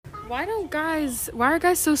Why are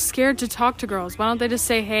guys so scared to talk to girls? Why don't they just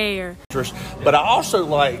say hey or... But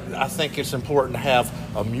I think it's important to have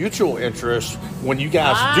a mutual interest when you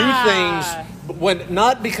guys do things,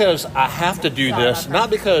 not because I have to do this, not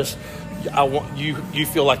because I want you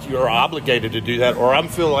feel like you're obligated to do that, or I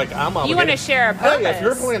feel like I'm obligated. You want to share a purpose. Hey, if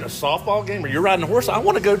you're playing a softball game or you're riding a horse, I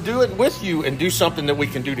want to go do it with you and do something that we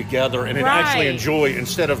can do together and actually enjoy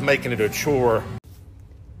instead of making it a chore.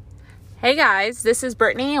 Hey guys, this is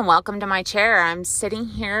Brittany and welcome to my chair. I'm sitting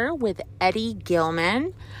here with Eddie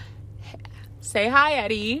Gilman. Say hi,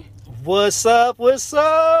 Eddie. What's up? What's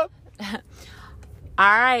up? All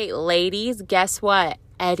right, ladies, guess what?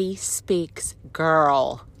 Eddie speaks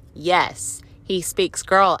girl. Yes, he speaks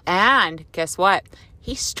girl. And guess what?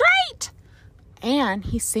 He's straight. And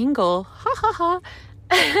he's single. Ha ha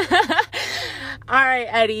ha. All right,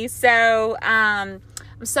 Eddie. So, I'm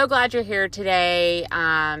so glad you're here today.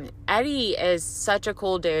 Eddie is such a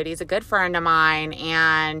cool dude. He's a good friend of mine,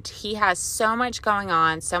 and he has so much going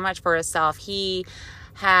on, so much for himself. He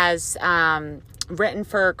has written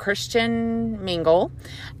for Christian Mingle,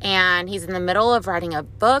 and he's in the middle of writing a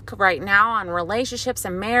book right now on relationships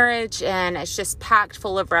and marriage, and it's just packed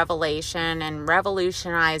full of revelation and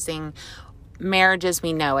revolutionizing marriage as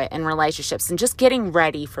we know it and relationships and just getting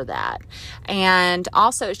ready for that. And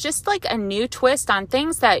also it's just like a new twist on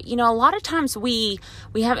things that, a lot of times we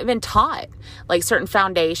haven't been taught, like certain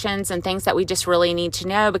foundations and things that we just really need to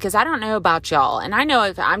know, because I don't know about y'all. And I know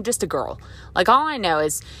if I'm just a girl, like all I know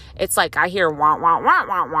is it's like I hear wah, wah, wah,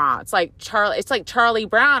 wah, wah. It's like Charlie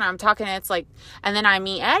Brown. I'm talking, it's like, and then I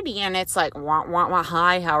meet Eddie and it's like, wah, wah, wah,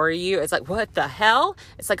 hi, how are you? It's like, what the hell?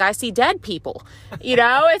 It's like, I see dead people,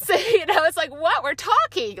 it's like, what? We're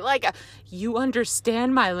talking like, you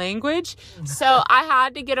understand my language? So I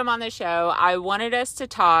had to get him on the show. I wanted us to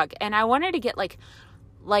talk, and I wanted to get like,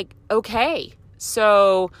 okay,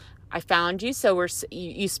 so I found you. So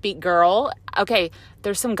you speak girl. Okay.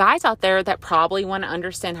 There's some guys out there that probably want to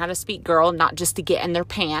understand how to speak girl, not just to get in their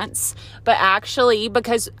pants, but actually,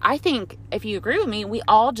 because I think if you agree with me, we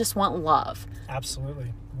all just want love.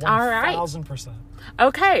 Absolutely. 1,000%. All right.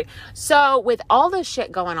 Okay. So with all this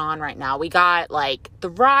shit going on right now, we got like the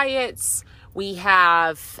riots, we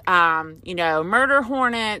have, murder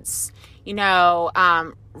hornets,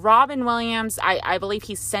 Robin Williams, I believe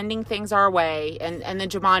he's sending things our way and the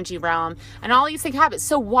Jumanji realm and all these things happen.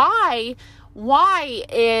 So why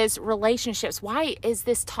is relationships, why is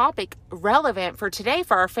this topic relevant for today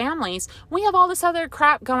for our families? We have all this other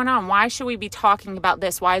crap going on. Why should we be talking about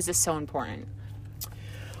this? Why is this so important?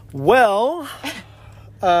 Well,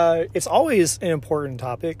 it's always an important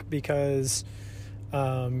topic because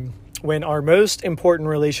when our most important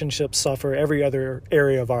relationships suffer, every other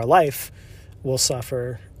area of our life will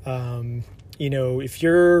suffer. If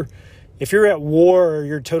you're at war, or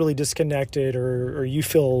you're totally disconnected, or you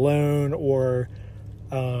feel alone, or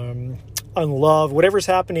unloved, whatever's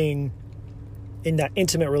happening in that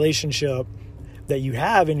intimate relationship that you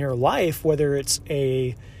have in your life, whether it's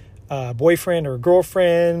a boyfriend or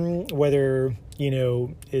girlfriend, whether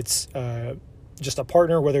it's just a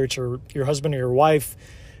partner, whether it's your husband or your wife,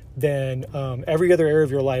 then every other area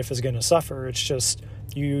of your life is going to suffer. It's just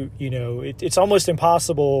it's almost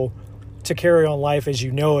impossible to carry on life as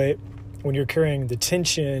you know it when you're carrying the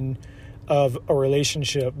tension of a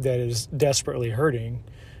relationship that is desperately hurting.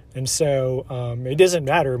 And so it doesn't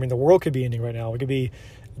matter. I mean, the world could be ending right now. It could be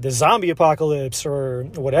the zombie apocalypse or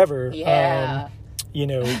whatever. Yeah.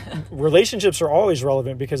 Relationships are always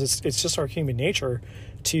relevant because it's just our human nature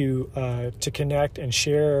to connect and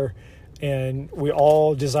share, and we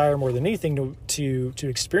all desire more than anything to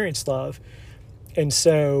experience love. And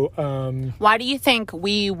so why do you think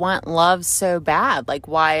we want love so bad? Like,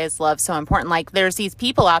 why is love so important? Like, there's these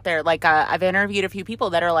people out there, like I've interviewed a few people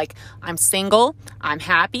that are like, I'm single, I'm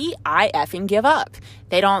happy, I effing give up.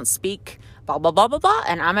 They don't speak blah, blah, blah, blah, blah,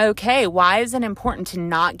 and I'm okay. Why is it important to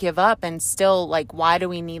not give up and still, like, why do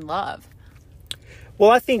we need love?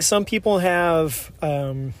 Well, I think some people have,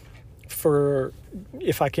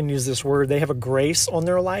 if I can use this word, they have a grace on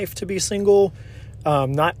their life to be single.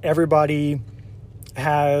 Not everybody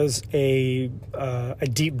has a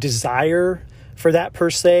deep desire for that per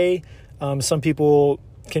se. Some people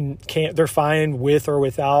can't, they're fine with or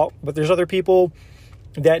without, but there's other people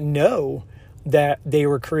that know that they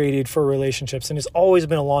were created for relationships, and it's always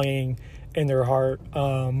been a longing in their heart.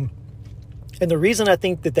 And the reason I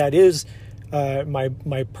think that is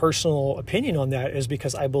my personal opinion on that is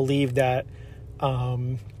because I believe that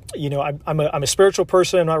I'm a spiritual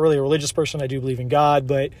person. I'm not really a religious person. I do believe in God,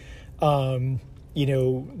 but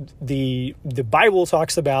the Bible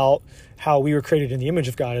talks about how we were created in the image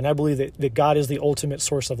of God. And I believe that God is the ultimate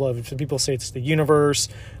source of love. If people say it's the universe,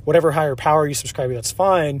 whatever higher power you subscribe to, that's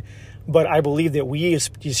fine. But I believe that we as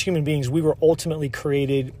human beings, we were ultimately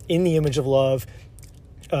created in the image of love,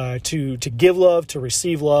 to give love, to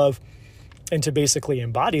receive love, and to basically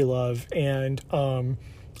embody love. And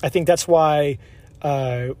I think that's why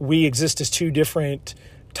we exist as two different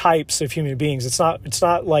types of human beings. It's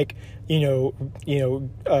not like we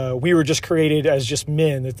were just created as just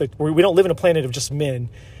men. We don't live in a planet of just men.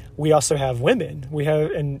 We also have women. We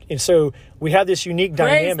have and so we have this unique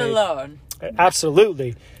dynamic. Praise the Lord.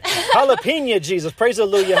 Absolutely. Jalapeno Jesus. Praise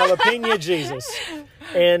hallelujah. Jalapeno Jesus.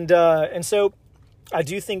 And so I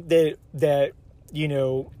do think that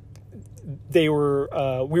we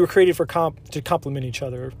were created to complement each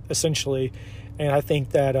other, essentially. And I think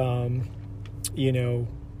that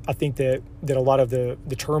that a lot of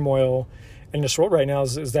the turmoil in this world right now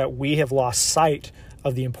is that we have lost sight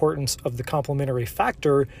of the importance of the complementary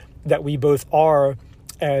factor that we both are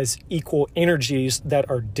as equal energies that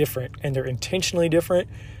are different, and they're intentionally different.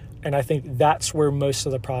 And I think that's where most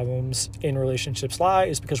of the problems in relationships lie,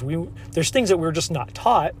 is because there's things that we're just not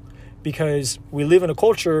taught, because we live in a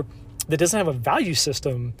culture that doesn't have a value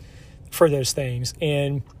system for those things.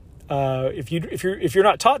 And if you're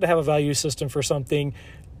not taught to have a value system for something,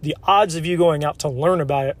 the odds of you going out to learn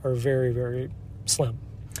about it are very, very slim.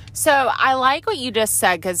 So I like what you just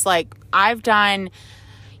said, because I've done,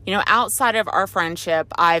 outside of our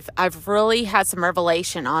friendship, I've really had some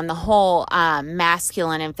revelation on the whole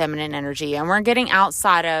masculine and feminine energy. And we're getting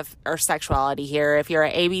outside of our sexuality here. If you're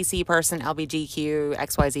an ABC person, LBGQ,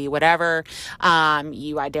 XYZ, whatever,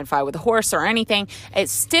 you identify with a horse or anything,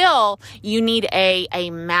 it's still, you need a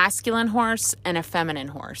masculine horse and a feminine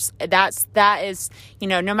horse. That is,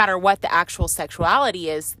 no matter what the actual sexuality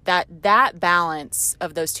is, that balance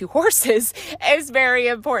of those two horses is very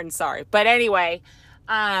important. Sorry. But anyway,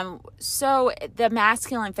 so the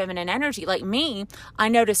masculine, feminine energy, like me, I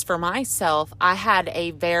noticed for myself, I had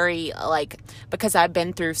a very, because I've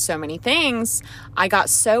been through so many things, I got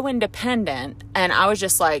so independent, and I was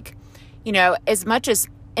just as much as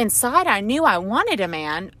inside I knew I wanted a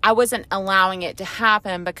man, I wasn't allowing it to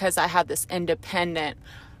happen because I had this independent,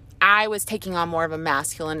 I was taking on more of a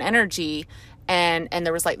masculine energy. And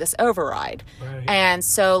there was this override. Right. And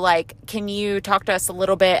so can you talk to us a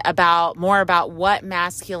little bit more about what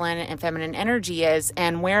masculine and feminine energy is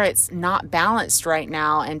and where it's not balanced right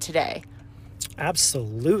now and today?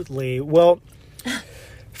 Absolutely. Well,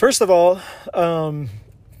 first of all, the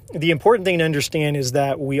important thing to understand is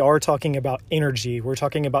that we are talking about energy. We're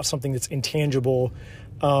talking about something that's intangible.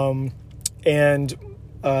 And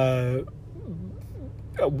a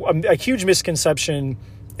huge misconception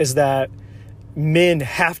is that men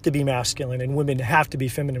have to be masculine and women have to be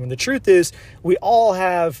feminine. When the truth is, we all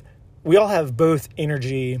have both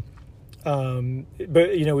energy, but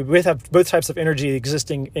we both have both types of energy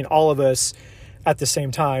existing in all of us at the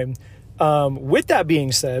same time. With that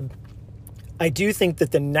being said, I do think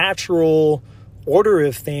that the natural order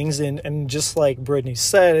of things, and just like Brittany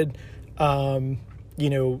said, I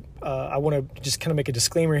want to just kind of make a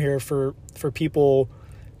disclaimer here for people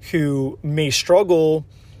who may struggle,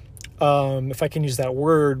 if I can use that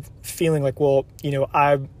word, feeling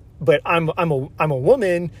I'm a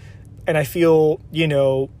woman and I feel,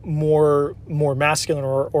 more masculine,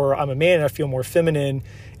 or I'm a man and I feel more feminine.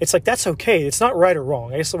 It's that's okay. It's not right or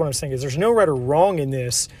wrong. I guess what I'm saying is there's no right or wrong in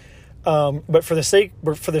this. But for the sake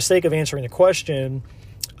of answering the question,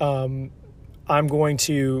 I'm going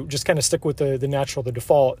to just kind of stick with the natural, the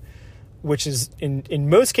default, which is in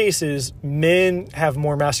most cases, men have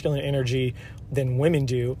more masculine energy than women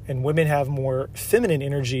do, and women have more feminine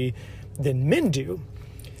energy than men do.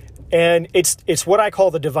 And it's what I call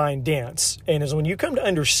the divine dance. And is when you come to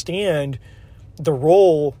understand the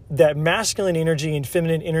role that masculine energy and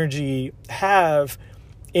feminine energy have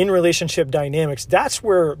in relationship dynamics, that's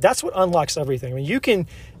what unlocks everything. I mean, you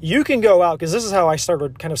can go out, because this is how I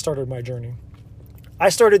started my journey. I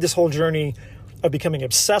started this whole journey of becoming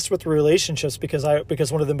obsessed with relationships because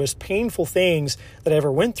one of the most painful things that I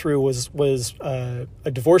ever went through was a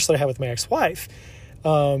divorce that I had with my ex-wife.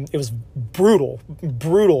 It was brutal.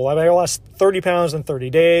 I mean, I lost 30 pounds in 30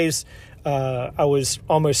 days. I was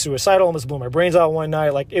almost suicidal, almost blew my brains out one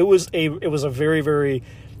night. It was a very, very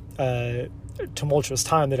tumultuous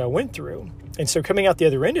time that I went through. And so coming out the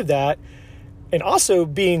other end of that, and also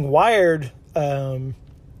being wired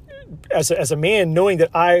as a man, knowing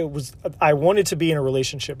that I wanted to be in a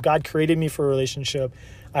relationship. God created me for a relationship.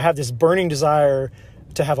 I have this burning desire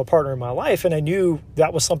to have a partner in my life, and I knew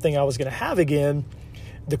that was something I was going to have again.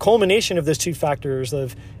 the culmination of those two factors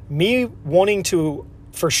of me wanting to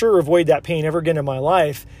for sure avoid that pain ever again in my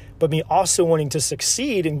life, but me also wanting to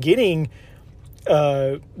succeed in getting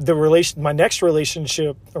my next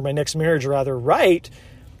relationship, or my next marriage rather, right,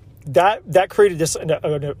 that created this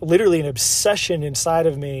literally an obsession inside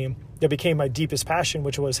of me that became my deepest passion,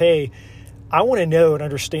 which was, hey, I want to know and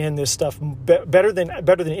understand this stuff better than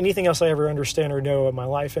anything else I ever understand or know in my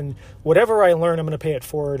life. And whatever I learn, I'm going to pay it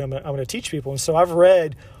forward. I'm going to teach people. And so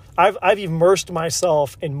I've immersed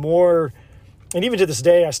myself in more, and even to this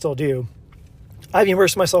day, I still do. I've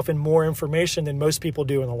immersed myself in more information than most people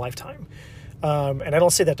do in a lifetime. And I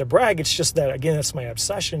don't say that to brag. It's just that, again, that's my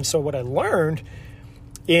obsession. So what I learned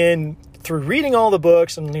through reading all the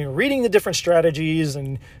books and reading the different strategies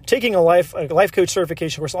and taking a life coach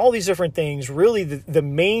certification course, all these different things, really the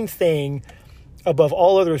main thing above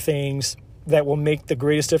all other things that will make the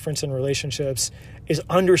greatest difference in relationships is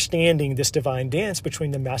understanding this divine dance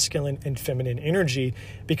between the masculine and feminine energy.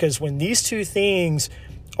 Because when these two things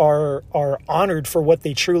are honored for what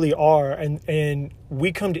they truly are, and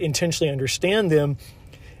we come to intentionally understand them,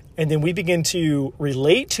 and then we begin to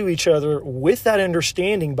relate to each other with that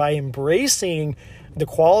understanding by embracing the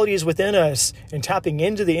qualities within us and tapping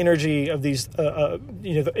into the energy of these, the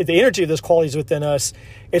energy of those qualities within us.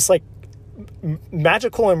 It's like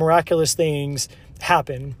magical and miraculous things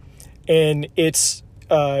happen, and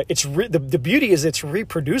the beauty is it's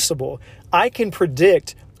reproducible. I can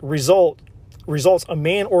predict results a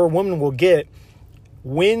man or a woman will get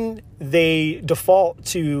when they default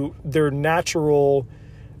to their natural.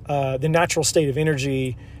 The natural state of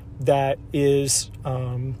energy that is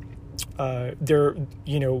their,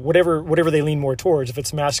 whatever they lean more towards, if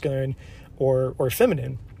it's masculine or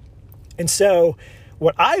feminine. And so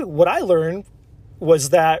what I learned was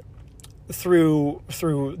that through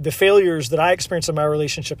the failures that I experienced in my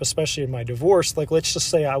relationship, especially in my divorce, like let's just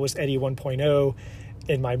say I was Eddie 1.0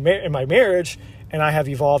 in my marriage, and I have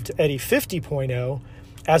evolved to Eddie 50.0.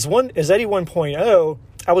 As Eddie 1.0,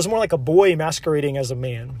 I was more like a boy masquerading as a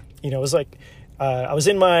man. It was like I was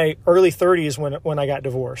in my early 30s when I got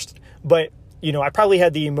divorced. But, I probably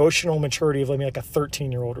had the emotional maturity of maybe like a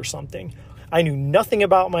 13-year-old or something. I knew nothing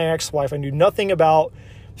about my ex-wife. I knew nothing about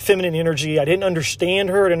feminine energy. I didn't understand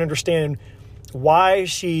her. I didn't understand why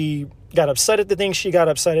she got upset at the things she got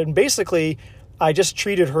upset at. And basically, I just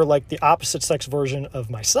treated her like the opposite sex version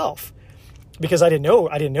of myself because I didn't know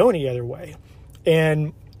any other way.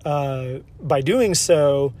 And by doing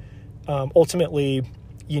so, ultimately,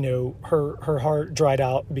 her heart dried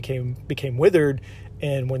out, became withered.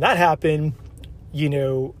 And when that happened,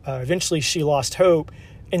 eventually she lost hope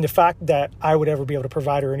in the fact that I would ever be able to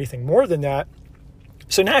provide her anything more than that.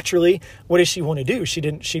 So naturally, what does she want to do? She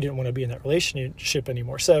didn't want to be in that relationship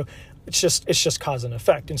anymore. So it's just cause and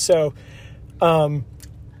effect. And so,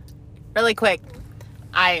 really quick,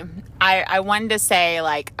 I wanted to say,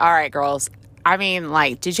 all right, girls,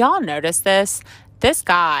 did y'all notice this? This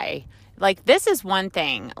guy, this is one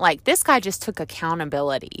thing. This guy just took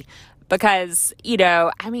accountability because,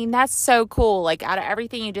 that's so cool. Out of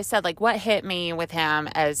everything you just said, what hit me with him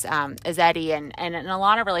as Eddie and in a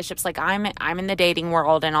lot of relationships, I'm in the dating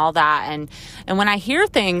world and all that. And when I hear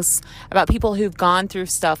things about people who've gone through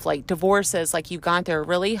stuff like divorces, you've gone through a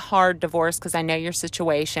really hard divorce, because I know your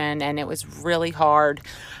situation and it was really hard.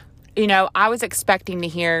 I was expecting to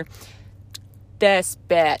hear, this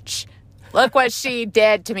bitch, look what she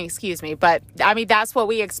did to me, excuse me. But that's what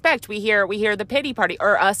we expect. We hear the pity party,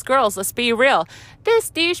 or us girls, let's be real. This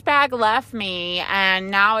douchebag left me and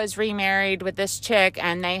now is remarried with this chick,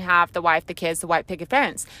 and they have the wife, the kids, the white picket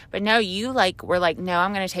fence. But no, we're no,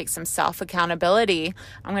 I'm going to take some self-accountability.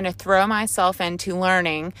 I'm going to throw myself into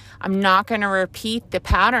learning. I'm not going to repeat the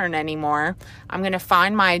pattern anymore. I'm going to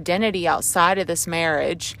find my identity outside of this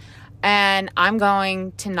marriage. And I'm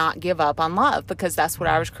going to not give up on love, because that's what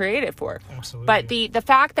I was created for. Absolutely. But the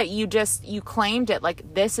fact that you claimed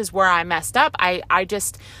it, this is where I messed up. I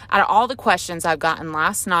just, out of all the questions I've gotten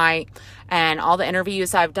last night and all the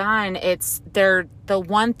interviews I've done, the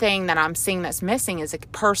one thing that I'm seeing that's missing is a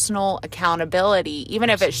personal accountability. Even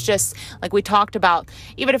if it's just, we talked about,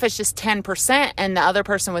 even if it's just 10% and the other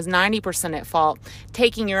person was 90% at fault,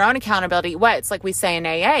 taking your own accountability. It's like we say in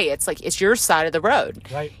AA, it's your side of the road.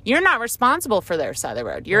 Right. You're not responsible for their side of the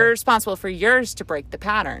road. You're responsible for yours to break the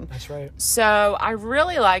pattern. That's right. So I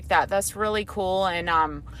really like that. That's really cool. And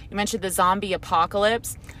you mentioned the zombie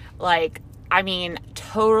apocalypse.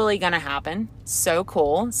 Totally gonna happen. So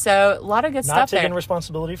cool. So a lot of good stuff there. Not taking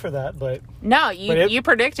responsibility for that, but... No, you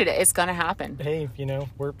predicted it. It's gonna happen. Hey,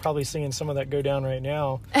 we're probably seeing some of that go down right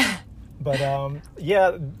now. But,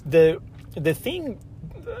 the thing...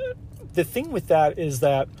 the thing with that is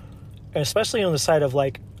that, especially on the side of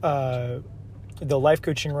like the life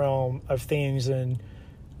coaching realm of things, and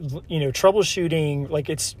troubleshooting, like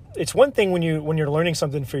it's one thing when you're learning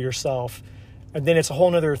something for yourself, and then it's a whole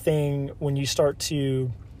nother thing when you start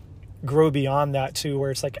to grow beyond that too, where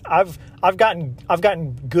it's like I've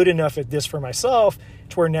gotten good enough at this for myself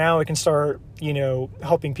to where now I can start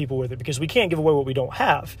helping people with it, because we can't give away what we don't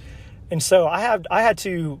have. And so I had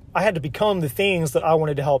to become the things that I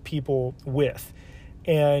wanted to help people with.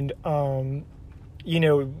 And when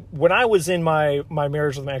I was in my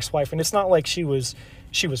marriage with my ex-wife, and it's not like she was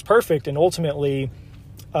perfect, and ultimately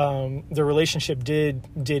the relationship did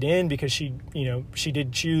end because she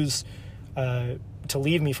did choose to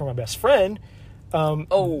leave me for my best friend.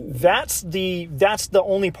 That's the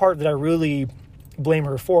only part that I really blame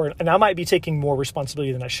her for. And I might be taking more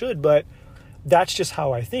responsibility than I should, but that's just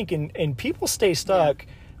how I think. And people stay stuck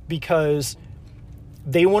because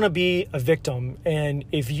they want to be a victim. And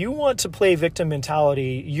if you want to play victim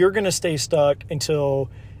mentality, you're going to stay stuck until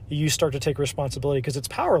you start to take responsibility, because it's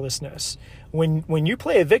powerlessness. When you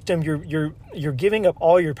play a victim, you're giving up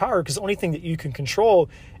all your power, because the only thing that you can control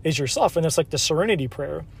is yourself. And it's like the serenity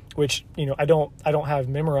prayer, which I don't have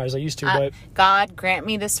memorized. I used to, but God grant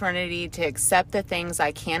me the serenity to accept the things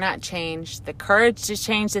I cannot change, the courage to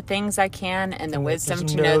change the things I can, and the wisdom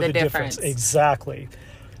to know the difference. Exactly.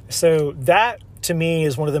 So that to me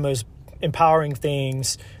is one of the most empowering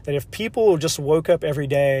things, that if people just woke up every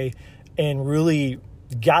day and really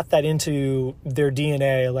got that into their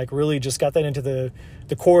DNA, like really just got that into the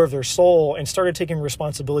core of their soul, and started taking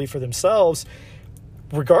responsibility for themselves,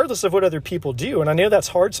 regardless of what other people do. And I know that's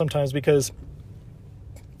hard sometimes, because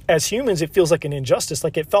as humans, it feels like an injustice.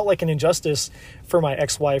 Like it felt like an injustice for my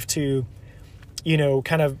ex-wife to,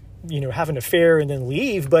 kind of, have an affair and then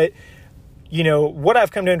leave. But, what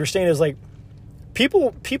I've come to understand is like,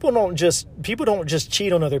 people don't just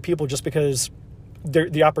cheat on other people just because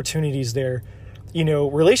the opportunity's there.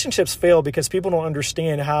 Relationships fail because people don't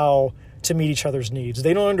understand how to meet each other's needs.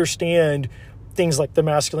 They don't understand things like the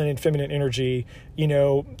masculine and feminine energy.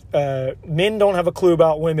 Men don't have a clue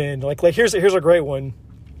about women. Like here's a great one,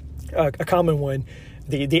 a common one,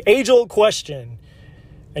 the age-old question.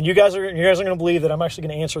 And you guys are going to believe that I'm actually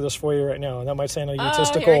going to answer this for you right now. And that might sound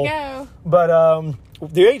egotistical. Oh, here we go. But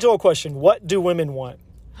the age-old question: what do women want?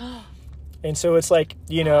 And so it's like,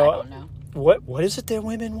 I don't know. What is it that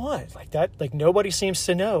women want? Like that, like nobody seems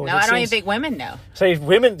to know. No, I don't even think women know. Say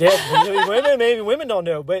women, yeah, maybe women don't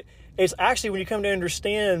know, but it's actually, when you come to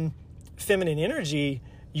understand feminine energy,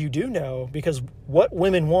 you do know, because what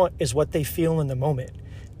women want is what they feel in the moment,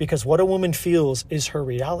 because what a woman feels is her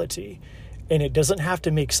reality. And it doesn't have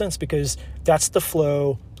to make sense, because that's the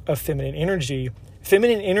flow of feminine energy.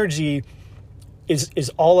 Feminine energy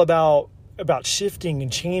is all about shifting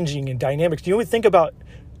and changing and dynamics. You would think about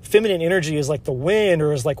feminine energy as like the wind,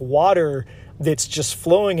 or as like water that's just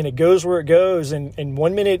flowing and it goes where it goes. And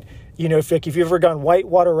 1 minute, if you've ever gone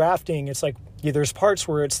whitewater rafting, it's like, there's parts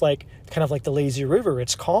where it's like kind of like the lazy river.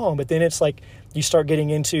 It's calm, but then it's like you start getting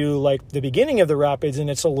into like the beginning of the rapids, and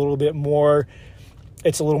it's a little more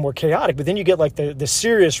chaotic. But then you get like the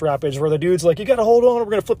serious rapids where the dude's like, you got to hold on, we're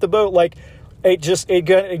going to flip the boat. Like it just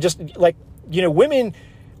like, women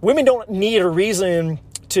don't need a reason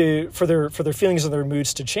for their feelings and their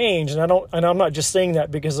moods to change. And I'm not just saying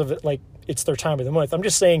that because of it, like it's their time of the month. I'm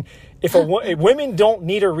just saying if women don't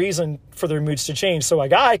need a reason for their moods to change. So a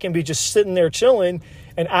guy can be just sitting there chilling,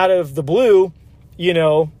 and out of the blue,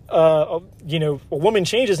 a woman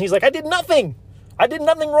changes, and he's like, I did nothing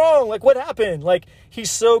wrong. Like, what happened? Like,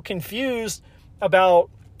 he's so confused about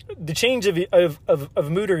the change of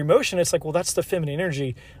mood or emotion. It's like, well, that's the feminine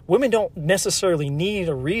energy. Women don't necessarily need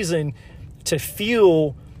a reason to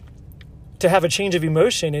have a change of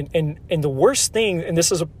emotion. And the worst thing, and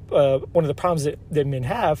this is one of the problems that men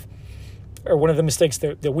have, or one of the mistakes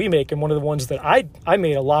that we make, and one of the ones that I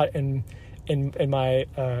made a lot in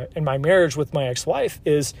my marriage with my ex-wife,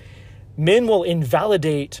 is men will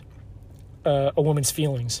invalidate a woman's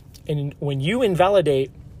feelings. And when you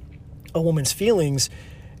invalidate a woman's feelings,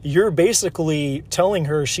 you're basically telling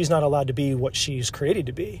her she's not allowed to be what she's created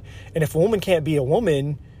to be. And if a woman can't be a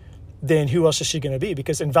woman, then who else is she going to be?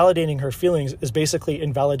 Because invalidating her feelings is basically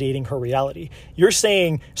invalidating her reality. You're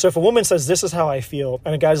saying, so if a woman says, this is how I feel,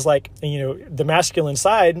 and a guy's like, the masculine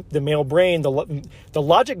side, the male brain, the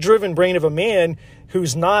logic-driven brain of a man who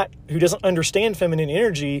doesn't understand feminine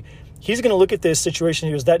energy, he's going to look at this situation.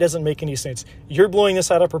 He goes, that doesn't make any sense. You're blowing this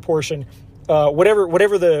out of proportion.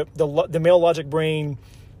 Whatever the male logic brain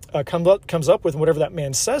comes up with, whatever that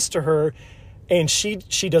man says to her, and she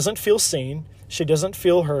doesn't feel seen. She doesn't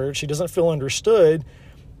feel heard. She doesn't feel understood.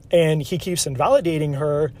 and he keeps invalidating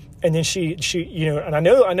her. And then she, you know, and I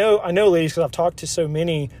know, ladies, because I've talked to so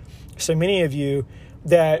many of you,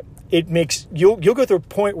 that it makes you'll go through a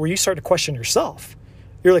point where you start to question yourself.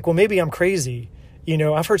 You're like, well, maybe I'm crazy. You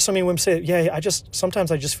know, I've heard so many women say, yeah,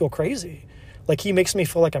 sometimes I just feel crazy. Like, he makes me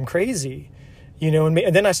feel like I'm crazy, you know,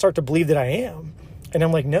 and then I start to believe that I am. And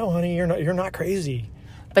I'm like, no, honey, you're not crazy.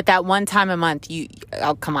 But that one time a month,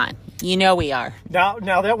 come on. You know we are. Now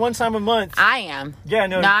that one time a month. I am. Yeah,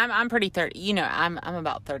 no. No, I'm pretty 30. You know, I'm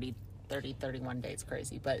about 31 days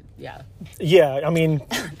crazy, but yeah. Yeah, I mean,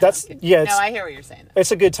 that's, yeah. No, I hear what you're saying.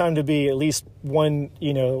 It's a good time to be at least one,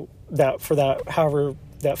 you know, that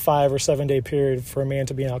 5 or 7 day period for a man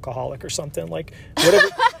to be an alcoholic or something. Like,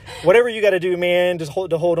 whatever you got to do, man, just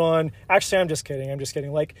hold on. Actually, I'm just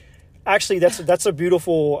kidding. Like, actually, that's a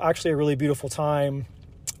really beautiful time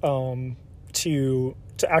to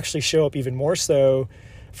actually show up even more so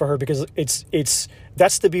for her, because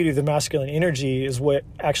that's the beauty of the masculine energy, is what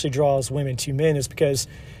actually draws women to men, is because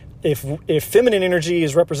if feminine energy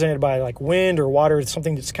is represented by like wind or water,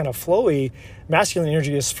 something that's kind of flowy, masculine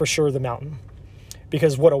energy is for sure the mountain.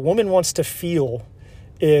 Because what a woman wants to feel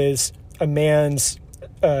is a man's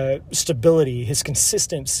stability, his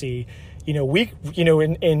consistency. You know,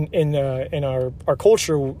 in our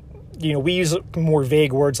culture, you know, we use more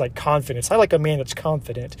vague words like confidence. I like a man that's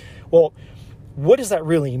confident. Well, what does that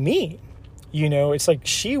really mean? You know, it's like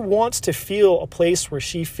she wants to feel a place where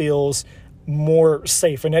she feels more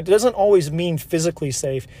safe. And that doesn't always mean physically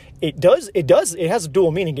safe. It has a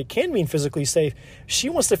dual meaning. It can mean physically safe. She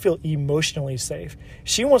wants to feel emotionally safe.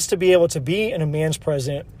 She wants to be able to be in a man's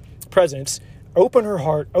presence, open her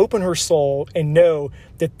heart, open her soul, and know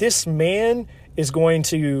that this man is going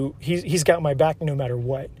to, he's got my back no matter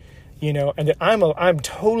what. You know, and that I'm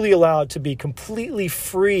totally allowed to be completely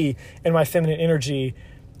free in my feminine energy.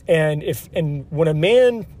 And when a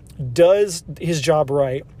man does his job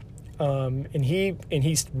right, and he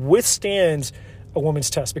withstands a woman's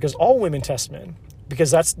test, because all women test men, because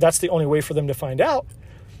that's the only way for them to find out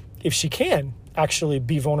if she can actually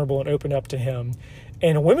be vulnerable and open up to him.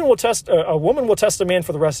 And a woman will test a man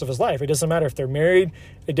for the rest of his life. It doesn't matter if they're married.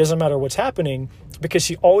 It doesn't matter what's happening, because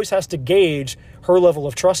she always has to gauge her level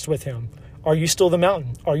of trust with him. Are you still the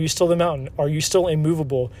mountain? Are you still the mountain? Are you still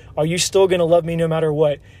immovable? Are you still going to love me no matter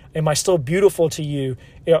what? Am I still beautiful to you?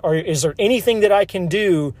 Is there anything that I can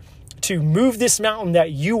do to move this mountain that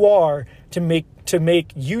you are, to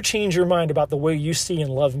make you change your mind about the way you see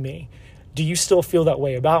and love me? Do you still feel that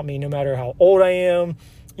way about me no matter how old I am?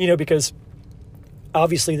 You know, because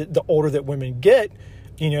obviously the older that women get,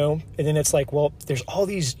 you know, and then it's like, well, there's all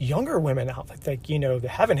these younger women out there, like, you know, that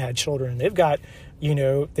haven't had children. They've got, you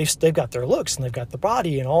know, they've got their looks and they've got the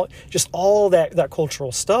body and all that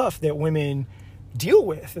cultural stuff that women deal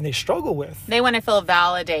with and they struggle with. They want to feel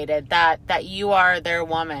validated that you are their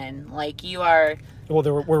woman, like you are. Well,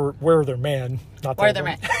 we're their man, not their their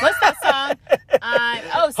man. What's that song?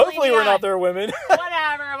 Hopefully we're not their women.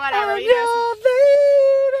 Whatever. You know,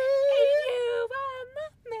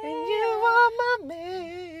 You are my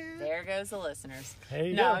man. There goes the listeners.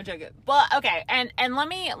 No, I'm joking. Well, okay, and let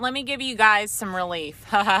me give you guys some relief.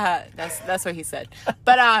 That's what he said.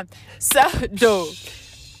 But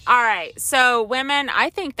all right. So women, I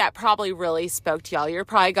think that probably really spoke to y'all. You're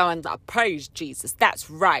probably going, praise Jesus. That's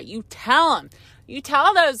right. You tell them. You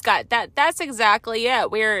tell those guys that's exactly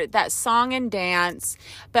it. We're that song and dance.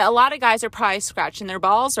 But a lot of guys are probably scratching their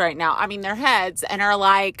balls right now. I mean, their heads, and are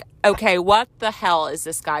like, okay, what the hell is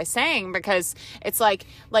this guy saying? Because it's like,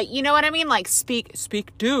 you know what I mean? Like, speak,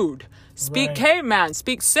 dude. Speak, right. Caveman.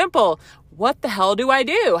 Speak simple. What the hell do I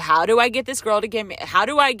do? How do I get this girl to give me? How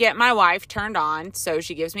do I get my wife turned on so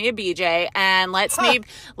she gives me a BJ and lets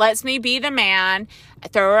me be the man,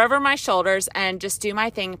 throw her over my shoulders, and just do my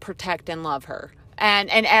thing, protect and love her. And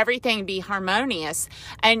everything be harmonious.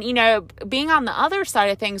 And, you know, being on the other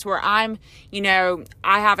side of things where I'm, you know,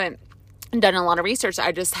 I haven't done a lot of research.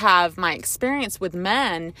 I just have my experience with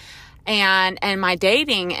men and my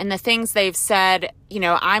dating and the things they've said. You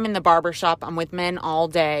know, I'm in the barbershop. I'm with men all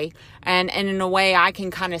day. And in a way I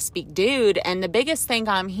can kind of speak dude. And the biggest thing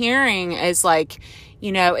I'm hearing is like,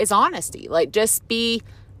 you know, is honesty. Like, just be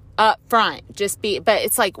upfront. But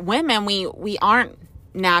it's like women, we aren't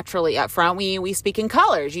naturally up front. We speak in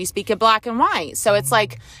colors. You speak in black and white. So it's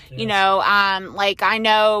like, yes. You know, like I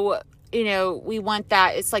know, you know, we want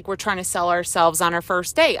that. It's like we're trying to sell ourselves on our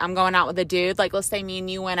first date. I'm going out with a dude. Like, let's say me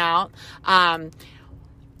and you went out.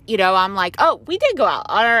 You know, I'm like, oh, we did go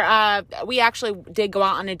out. We actually did go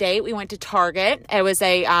out on a date. We went to Target. It was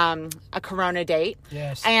a Corona date.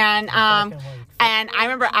 Yes. And I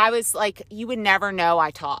remember I was like, you would never know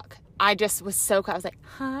I talk. I just was so cool. I was like,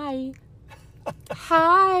 hi.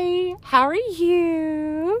 Hi, how are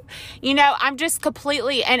you? You know, I'm just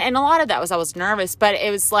completely, and a lot of that was I was nervous, but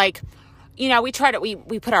it was like, you know, we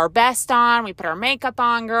put our best on, we put our makeup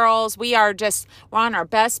on, girls. We're on our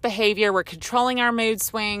best behavior. We're controlling our mood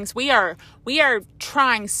swings. We are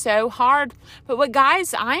trying so hard. But what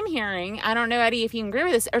guys I'm hearing, I don't know, Eddie, if you can agree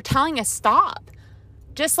with this, are telling us stop.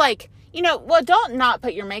 Just like, you know, well, don't not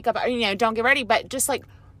put your makeup, you know, don't get ready, but just like,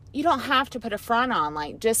 you don't have to put a front on,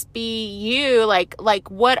 like, just be you, like,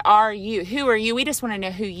 what are you? Who are you? We just want to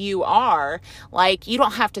know who you are. Like, you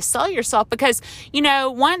don't have to sell yourself because, you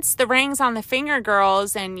know, once the ring's on the finger,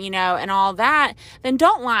 girls, and, you know, and all that, then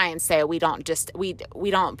don't lie and say we don't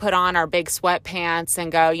put on our big sweatpants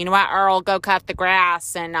and go, you know what, Earl, go cut the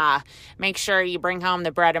grass and make sure you bring home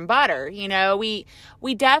the bread and butter. You know, we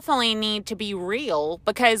definitely need to be real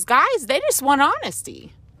because guys, they just want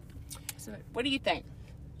honesty. So what do you think?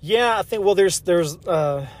 Yeah, I think, well, there's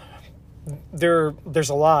a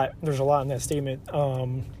lot in that statement.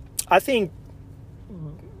 I think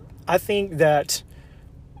that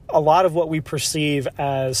a lot of what we perceive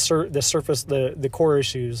as the surface, the core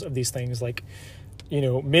issues of these things, like, you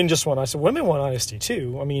know, men just want honesty, women want honesty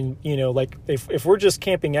too. I mean, you know, like if we're just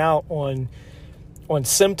camping out on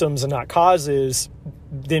symptoms and not causes,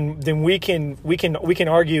 then we can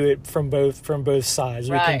argue it from both sides.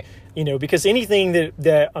 Right. We can, you know, because anything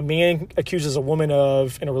that a man accuses a woman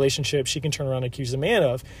of in a relationship, she can turn around and accuse a man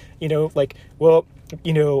of. You know, like, well,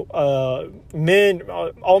 you know,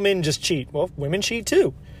 all men just cheat. Well, women cheat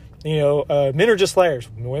too. You know, men are just liars.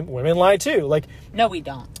 Women lie too. Like, no, we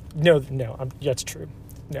don't. No, that's true.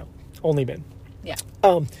 No, only men. Yeah.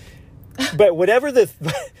 But whatever the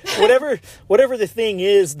thing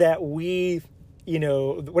is that we, you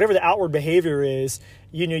know, whatever the outward behavior is,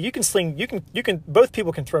 you know, you can both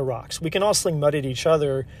people can throw rocks. We can all sling mud at each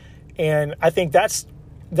other. And I think that's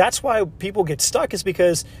why people get stuck, is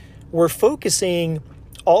because we're focusing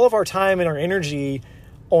all of our time and our energy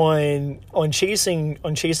on chasing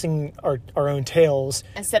our own tails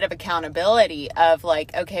instead of accountability of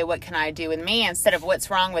like, okay, what can I do with me instead of what's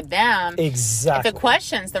wrong with them? Exactly. If the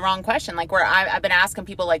question's the wrong question, like where I've been asking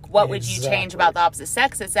people like, what would you change about the opposite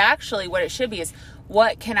sex? It's actually what it should be is,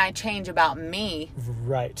 what can I change about me?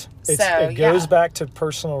 Right. It goes back to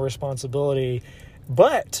personal responsibility.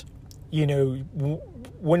 But, you know,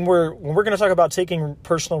 when we're going to talk about taking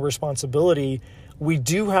personal responsibility, we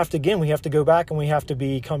have to go back and we have to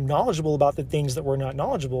become knowledgeable about the things that we're not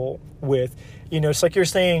knowledgeable with. You know, it's like you're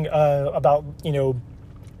saying about, you know,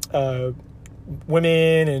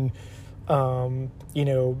 women and, you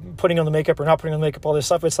know, putting on the makeup or not putting on the makeup, all this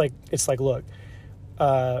stuff. It's like, look,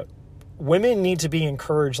 women need to be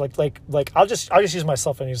encouraged. Like I'll just use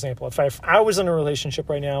myself as an example. If I was in a relationship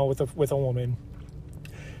right now with a woman,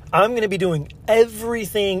 I'm going to be doing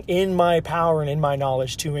everything in my power and in my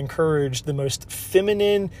knowledge to encourage the most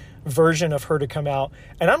feminine version of her to come out.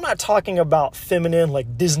 And I'm not talking about feminine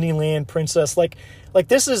like Disneyland princess. Like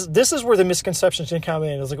this is where the misconceptions can come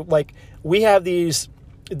in. It's like we have these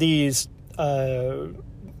images and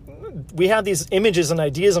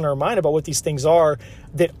ideas in our mind about what these things are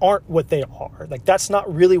that aren't what they are. Like, that's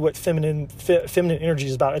not really what feminine energy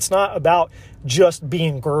is about. It's not about just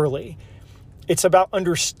being girly. It's about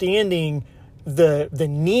understanding the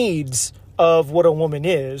needs of what a woman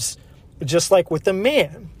is, just like with a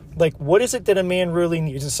man. Like, what is it that a man really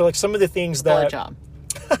needs? And so, like, some of the things that... job.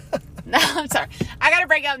 No, I'm sorry. I got to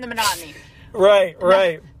break up the monotony. Right.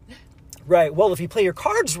 Right. Well, if you play your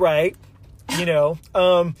cards right, you know...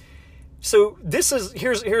 so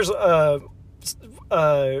here's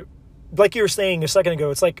like you were saying a second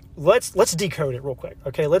ago, it's like, let's decode it real quick.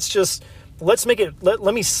 Okay. Let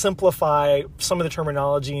me simplify some of the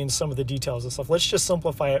terminology and some of the details and stuff. Let's just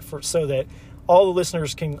simplify it so that all the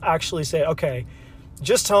listeners can actually say, okay,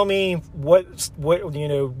 just tell me what, you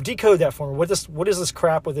know, decode that for me. What is this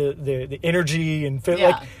crap with the energy and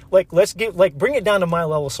let's bring it down to my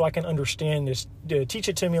level so I can understand this. Teach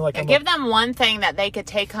it to me like give them one thing that they could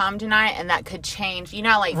take home tonight and that could change. You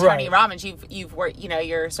know, like Tony Robbins, you've worked, you know,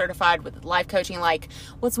 you're certified with life coaching. Like,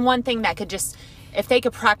 what's one thing that could just, if they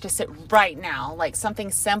could practice it right now, like something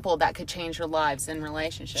simple that could change your lives and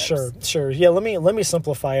relationships? Sure. Yeah, let me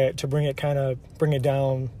simplify it to bring it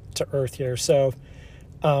down to earth here. So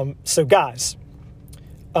guys,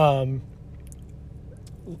 feminine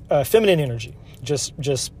energy, just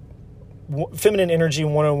feminine energy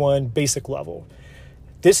 101 basic level.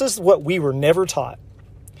 This is what we were never taught.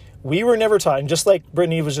 And just like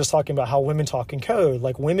Brittany was just talking about how women talk in code,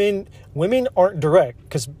 like women aren't direct,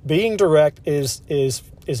 because being direct is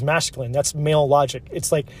masculine. That's male logic.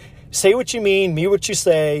 It's like, say what you mean what you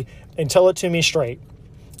say, and tell it to me straight.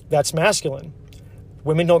 That's masculine.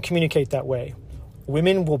 Women don't communicate that way.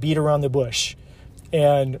 Women will beat around the bush.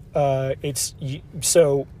 And what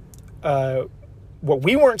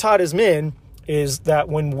we weren't taught as men is that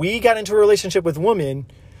when we got into a relationship with women,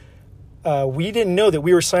 we didn't know that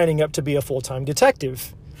we were signing up to be a full-time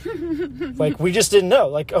detective. Like, we just didn't know.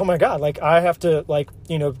 Like, oh my God, like, I have to, like,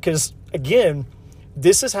 because again,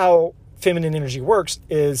 this is how feminine energy works,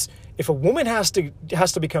 is if a woman has to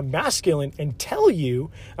become masculine and tell you,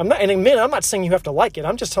 I'm not saying you have to like it.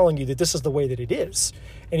 I'm just telling you that this is the way that it is.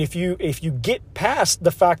 And if you get past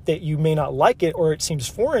the fact that you may not like it or it seems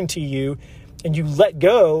foreign to you, and you let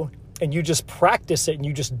go and you just practice it and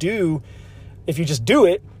you just do, if you just do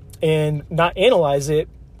it and not analyze it,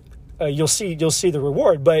 you'll see the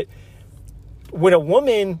reward. But when a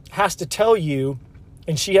woman has to tell you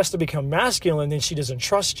and she has to become masculine, then she doesn't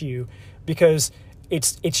trust you, because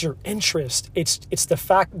it's your interest. It's the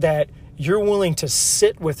fact that you're willing to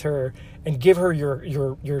sit with her and give her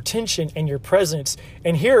your attention and your presence.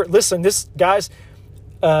 And here, listen, this is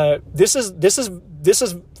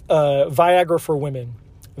Viagra for women.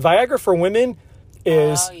 Viagra for women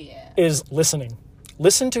is listening.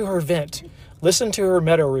 Listen to her vent. Listen to her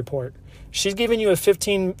meta report. She's giving you a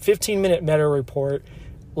 15-minute meta report.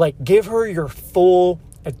 Like, give her your full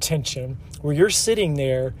attention, where you're sitting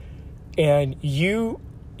there and you're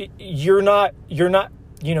not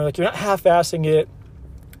half-assing it,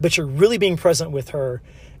 but you're really being present with her.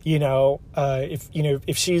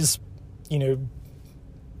 If she's,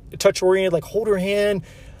 touch oriented, like, hold her hand,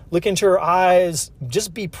 look into her eyes,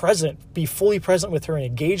 just be present, be fully present with her and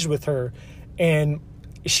engaged with her. And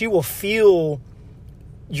she will feel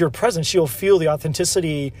your presence. She'll feel the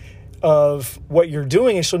authenticity of what you're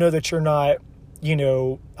doing, and she'll know that you're not,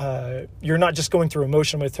 you're not just going through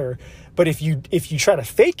emotion with her. But if you try to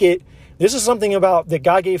fake it, this is something about that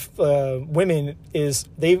God gave women, is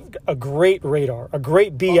they've a great radar, a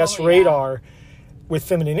great BS radar with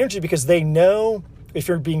feminine energy, because they know if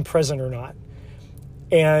you're being present or not.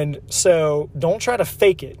 And so don't try to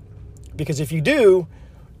fake it, because if you do,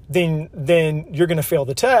 then you're going to fail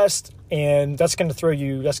the test, and that's going to throw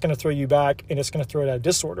you back, and it's going to throw it out of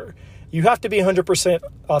disorder. You have to be 100%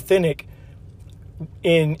 authentic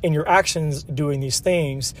in your actions doing these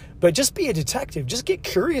things, but just be a detective. Just get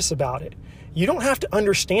curious about it. You don't have to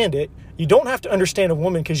understand it. You don't have to understand a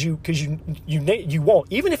woman, because you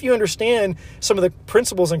won't. Even if you understand some of the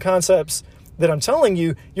principles and concepts that I'm telling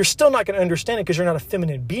you, you're still not going to understand it, because you're not a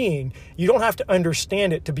feminine being. You don't have to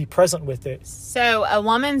understand it to be present with it. So a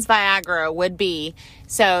woman's Viagra would be,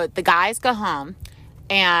 so the guys go home,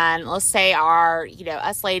 and let's say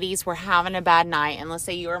us ladies were having a bad night, and let's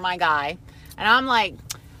say you were my guy, and I'm like,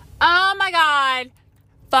 oh my God,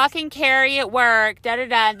 fucking Carrie at work,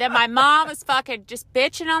 da-da-da. Then my mom was fucking just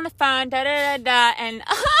bitching on the phone, da-da-da-da, and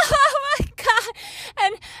oh my God,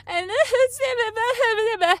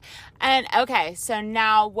 and okay, so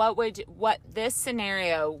now what this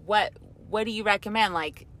scenario, what do you recommend?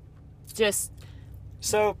 Like, just...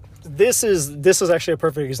 So this is actually a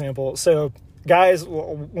perfect example. So guys,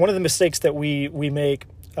 one of the mistakes that we make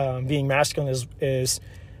being masculine is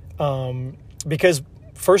because,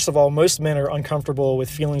 first of all, most men are uncomfortable with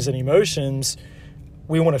feelings and emotions.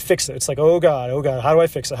 We want to fix it. It's like, oh God, how do I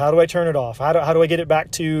fix it? How do I turn it off? How do I get it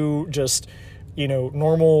back to just,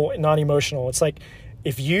 normal, non-emotional? It's like,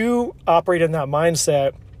 if you operate in that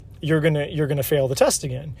mindset, you're gonna fail the test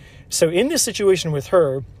again. So in this situation with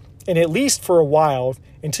her, and at least for a while,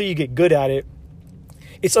 until you get good at it,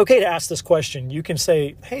 it's okay to ask this question. You can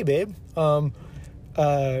say, hey babe,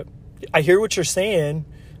 I hear what you're saying.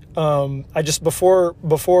 I just, before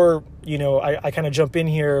I kind of jump in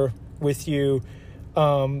here with you,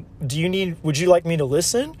 would you like me to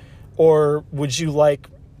listen, or would you like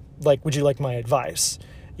my advice?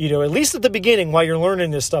 At least at the beginning, while you're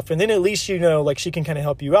learning this stuff, and then at least, like, she can kind of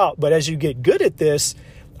help you out. But as you get good at this,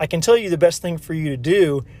 I can tell you the best thing for you to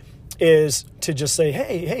do is to just say,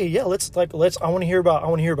 hey, yeah, let's, I want to hear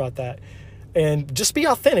about that. And just be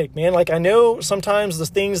authentic, man. Like, I know sometimes the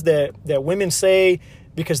things that women say,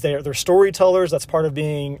 because they're storytellers, that's part of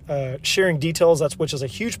being, sharing details, which is a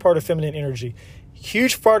huge part of feminine energy.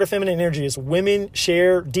 Huge part of feminine energy is women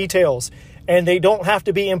share details, and they don't have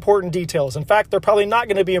to be important details. In fact, they're probably not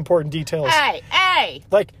going to be important details. Hey!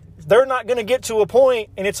 Like, they're not going to get to a point,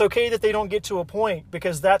 and it's okay that they don't get to a point,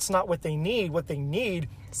 because that's not what they need. What they need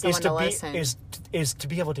is to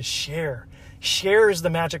be able to share. Share is the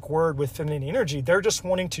magic word with feminine energy. They're just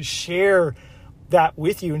wanting to share that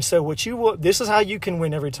with you. And so this is how you can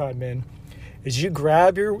win every time, man, is you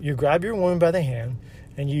grab your woman by the hand,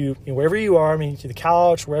 and you know, wherever you are, I mean, to the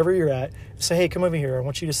couch, wherever you're at, say, hey, come over here. I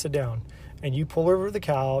want you to sit down. And you pull her over to the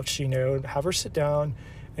couch, you know, have her sit down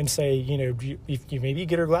and say, you know, you maybe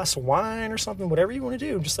get her a glass of wine or something, whatever you want to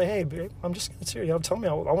do. Just say, hey, babe, I'm just going to sit here. You know, tell me,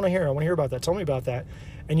 I want to hear about that. Tell me about that.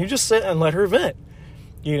 And you just sit and let her vent,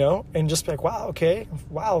 you know, and just be like, wow, okay.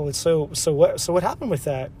 Wow. So what happened with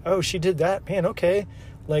that? Oh, she did that, man. Okay.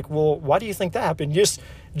 Like, well, why do you think that happened? Just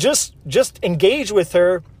engage with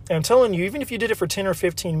her. And I'm telling you, even if you did it for 10 or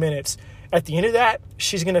 15 minutes, at the end of that,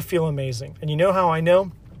 she's going to feel amazing. And you know how I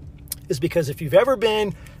know? Is because if you've ever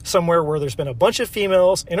been somewhere where there's been a bunch of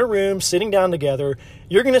females in a room sitting down together,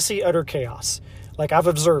 you're going to see utter chaos. Like, I've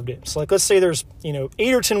observed it. So, like, let's say there's, you know,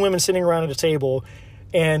 8 or 10 women sitting around at a table,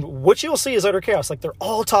 and what you'll see is utter chaos. Like, they're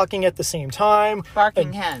all talking at the same time.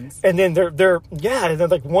 Barking hens. And then they're like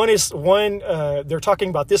they're talking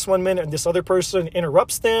about this 1 minute and this other person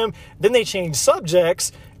interrupts them. Then they change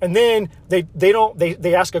subjects, and then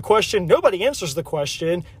they ask a question. Nobody answers the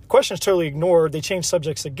question. The question is totally ignored. They change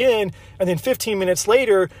subjects again. And then 15 minutes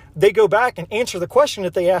later, they go back and answer the question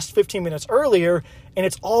that they asked 15 minutes earlier. And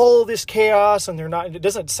it's all this chaos, and it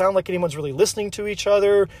doesn't sound like anyone's really listening to each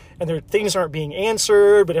other, and things aren't being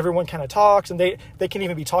answered, but everyone kind of talks, and they can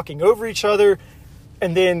even be talking over each other.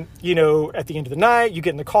 And then, you know, at the end of the night, you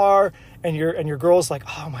get in the car, and your girl's like,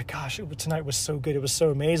 oh my gosh, tonight was so good. It was so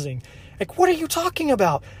amazing. Like, what are you talking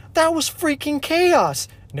about? That was freaking chaos.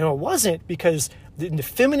 No, it wasn't, because in the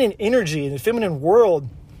feminine energy, in the feminine world,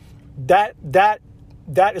 that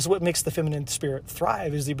is what makes the feminine spirit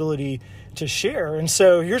thrive, is the ability to share. And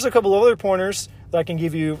so here's a couple of other pointers that I can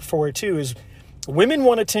give you for it too, is women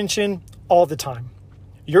want attention all the time.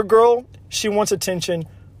 Your girl, she wants attention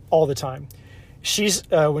all the time. She's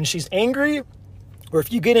when she's angry, or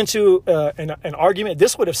if you get into an argument,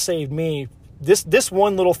 this would have saved me. This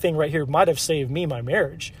one little thing right here might have saved me my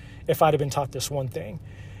marriage if I'd have been taught this one thing.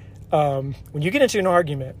 When you get into an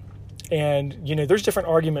argument, and, you know, there's different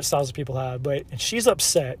argument styles that people have, but she's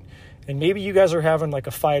upset, and maybe you guys are having like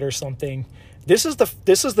a fight or something. This is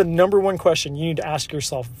the number one question you need to ask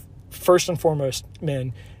yourself, first and foremost,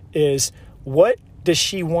 men, is what does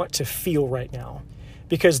she want to feel right now?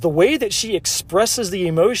 Because the way that she expresses the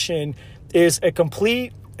emotion is a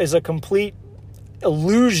complete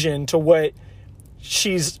illusion to what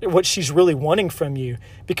she's really wanting from you.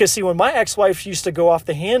 Because see, when my ex-wife used to go off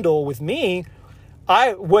the handle with me,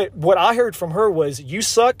 what I heard from her was, you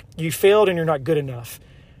suck, you failed, and you're not good enough.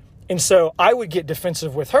 And so I would get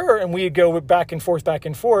defensive with her, and we'd go back and forth,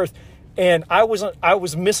 and I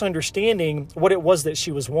was misunderstanding what it was that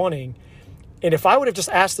she was wanting. And if I would have just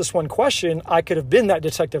asked this one question, I could have been that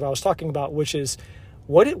detective I was talking about, which is,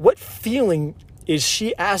 what feeling does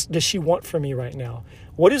she want from me right now?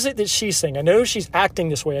 What is it that she's saying? I know she's acting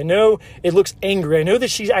this way. I know it looks angry. I know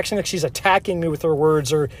that she's acting like she's attacking me with her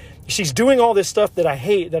words, or she's doing all this stuff that I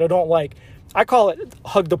hate, that I don't like. I call it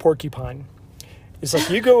hug the porcupine. It's like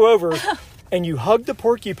you go over and you hug the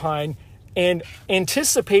porcupine and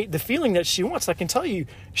anticipate the feeling that she wants. I can tell you,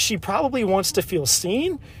 she probably wants to feel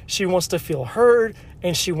seen, she wants to feel heard,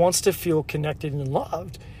 and she wants to feel connected and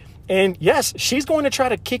loved. And yes, she's going to try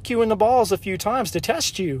to kick you in the balls a few times to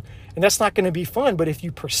test you, and that's not going to be fun. But if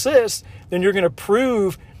you persist, then you're going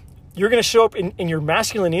to show up in your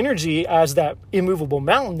masculine energy as that immovable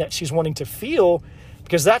mountain that she's wanting to feel,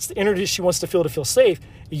 because that's the energy she wants to feel safe.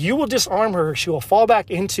 You will disarm her. She will fall back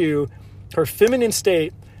into her feminine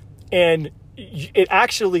state, and it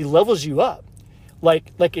actually levels you up.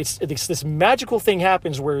 Like it's this magical thing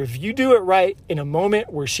happens where if you do it right in a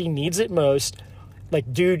moment where she needs it most,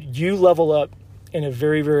 like, dude, you level up in a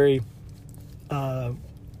very, very,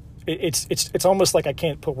 it's almost like I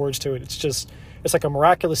can't put words to it. It's like a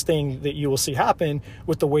miraculous thing that you will see happen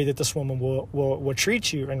with the way that this woman will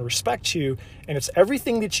treat you and respect you. And it's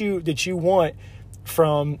everything that you want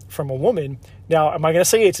from a woman. Now, am I going to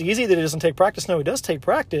say it's easy, that it doesn't take practice? No, it does take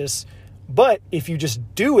practice. But if you just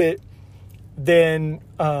do it, then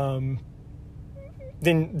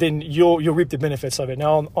you'll reap the benefits of it.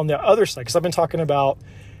 Now, on the other side, because I've been talking about,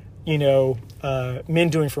 men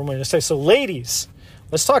doing for women. So ladies,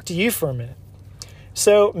 let's talk to you for a minute.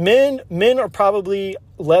 So men are probably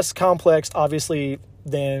less complex, obviously,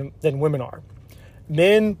 than women are.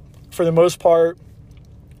 Men, for the most part,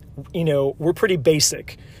 we're pretty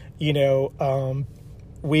basic. Most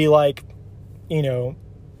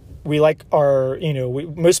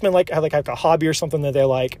men have like a hobby or something that they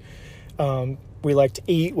like. We like to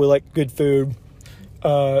eat. We like good food,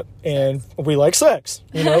 and we like sex.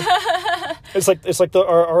 It's like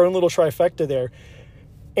our own little trifecta there.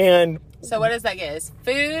 And so, what does that get us?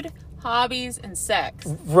 Food, hobbies, and sex.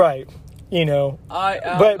 Right.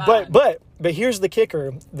 But here's the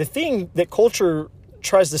kicker. The thing that culture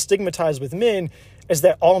tries to stigmatize with men is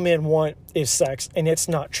that all men want is sex, and it's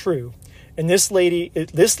not true. And this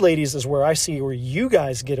ladies is where I see where you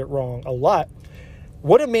guys get it wrong a lot.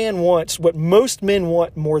 What a man wants, what most men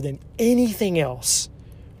want more than anything else,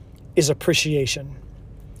 is appreciation.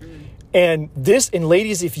 And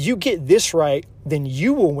ladies, if you get this right, then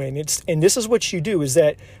you will win. And this is what you do, is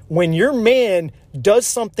that when your man does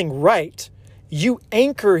something right, you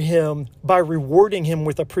anchor him by rewarding him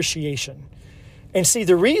with appreciation. And see,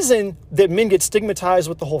 the reason that men get stigmatized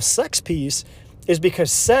with the whole sex piece is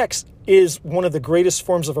because sex is one of the greatest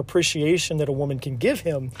forms of appreciation that a woman can give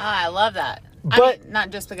him. Oh, I love that. But I mean,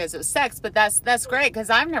 not just because it was sex, but that's great,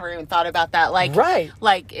 because I've never even thought about that. Like, right.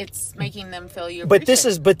 Like it's making them feel you. But this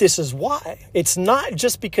is why. It's not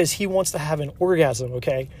just because he wants to have an orgasm,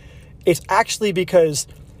 okay? It's actually because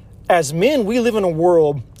as men, we live in a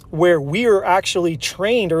world where we are actually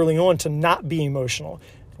trained early on to not be emotional.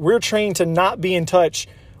 We're trained to not be in touch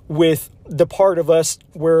with the part of us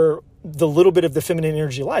where the little bit of the feminine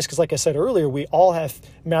energy lies. Because like I said earlier, we all have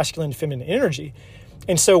masculine and feminine energy.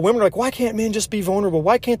 And so women are like, why can't men just be vulnerable?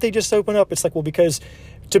 Why can't they just open up? It's like, well, because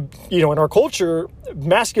in our culture,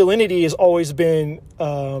 masculinity has always been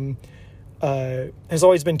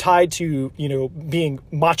tied to, being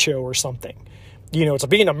macho or something. It's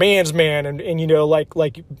being a man's man, and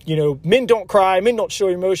men don't cry, men don't show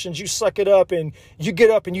emotions. You suck it up, and you get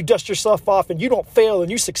up and you dust yourself off, and you don't fail, and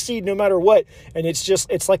you succeed no matter what. And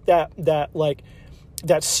it's like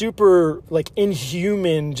that super like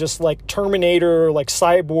inhuman, just like Terminator, like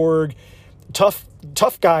cyborg, tough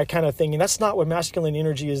guy kind of thing. And that's not what masculine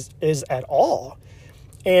energy is at all.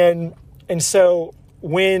 And so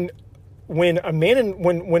when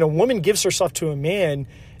a woman gives herself to a man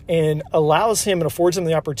and allows him and affords him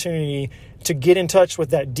the opportunity to get in touch with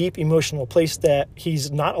that deep emotional place that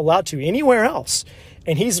he's not allowed to anywhere else,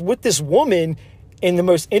 and he's with this woman in the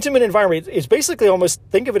most intimate environment, it's basically almost,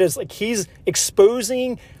 think of it as like he's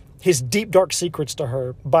exposing his deep, dark secrets to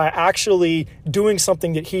her by actually doing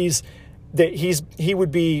something that he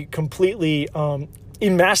would be completely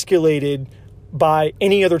emasculated by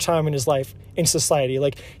any other time in his life in society.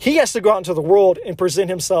 Like, he has to go out into the world and present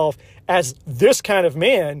himself as this kind of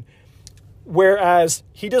man, whereas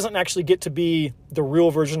he doesn't actually get to be the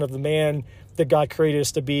real version of the man that God created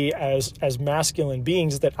us to be as masculine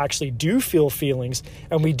beings that actually do feel feelings,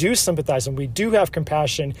 and we do sympathize, and we do have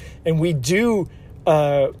compassion, and we do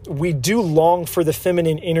long for the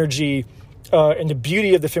feminine energy and the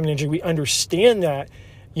beauty of the feminine energy. We understand that,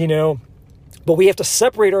 but we have to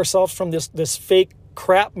separate ourselves from this fake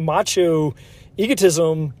crap macho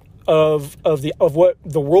egotism of what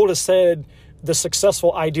the world has said the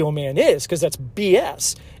successful ideal man is, because that's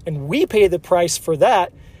BS, and we pay the price for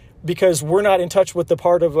that because we're not in touch with the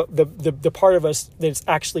part of the part of us that's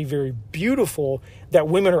actually very beautiful that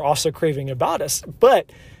women are also craving about us.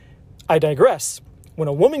 But I digress. When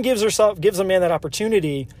a woman gives a man that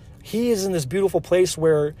opportunity, he is in this beautiful place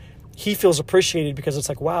where he feels appreciated, because it's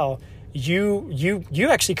like, wow, you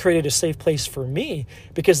actually created a safe place for me,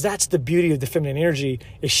 because that's the beauty of the feminine energy,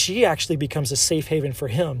 is she actually becomes a safe haven for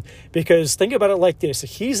him. Because think about it like this: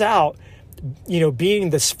 he's out,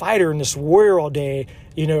 being this fighter and this warrior all day,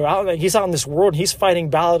 he's out in this world, and he's fighting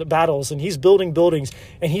battles, and he's building buildings,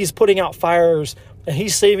 and he's putting out fires, and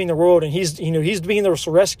he's saving the world, and he's being the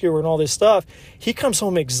rescuer and all this stuff. He comes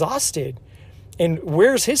home exhausted. And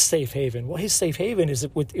where's his safe haven? Well, his safe haven is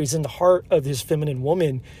in the heart of his feminine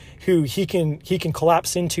woman, who he can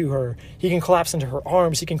collapse into her. He can collapse into her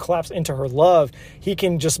arms. He can collapse into her love. He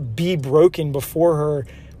can just be broken before her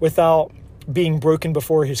without being broken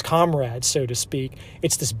before his comrades, so to speak.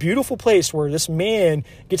 It's this beautiful place where this man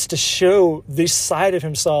gets to show this side of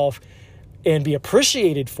himself and be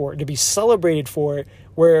appreciated for it, to be celebrated for it,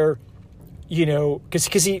 where,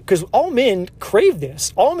 because all men crave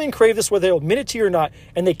this. All men crave this, whether they'll admit it to you or not,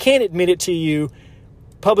 and they can't admit it to you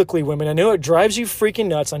publicly, women. I know it drives you freaking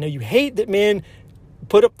nuts. I know you hate that men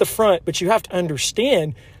put up the front, but you have to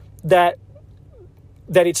understand that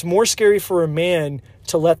it's more scary for a man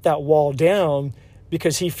to let that wall down,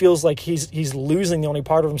 because he feels like he's losing the only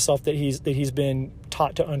part of himself that he's been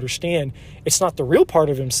taught to understand. It's not the real part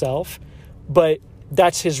of himself, but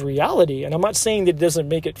that's his reality. And I'm not saying that it doesn't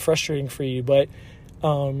make it frustrating for you, but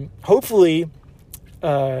hopefully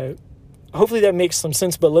that makes some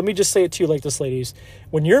sense. But let me just say it to you like this, ladies.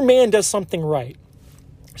 When your man does something right,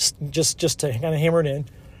 just to kind of hammer it in,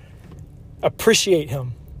 appreciate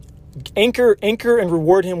him. Anchor and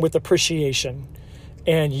reward him with appreciation.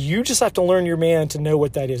 And you just have to learn your man to know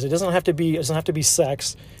what that is. It doesn't have to be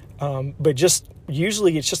sex, but just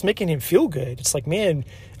usually it's just making him feel good. It's like, man,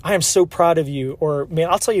 I am so proud of you. Or, man,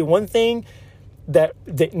 I'll tell you one thing that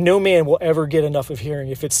no man will ever get enough of hearing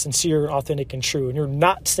if it's sincere and authentic and true, and you're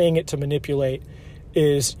not saying it to manipulate,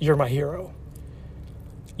 is you're my hero.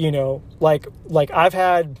 You know, like I've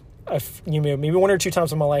had maybe one or two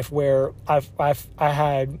times in my life where I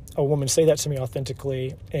had a woman say that to me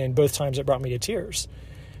authentically, and both times it brought me to tears.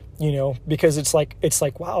 You know, because it's like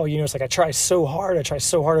wow, you know, it's like I try so hard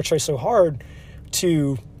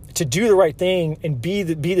to do the right thing and be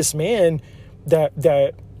this man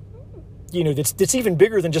that you know, that's even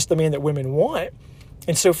bigger than just the man that women want.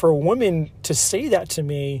 And so for a woman to say that to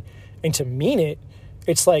me and to mean it,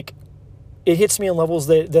 it's like it hits me on levels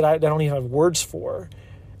that I don't even have words for.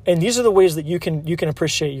 And these are the ways that you can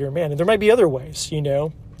appreciate your man. And there might be other ways, you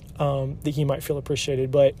know, that he might feel appreciated.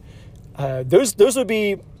 But those would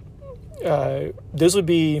be kind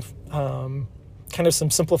of some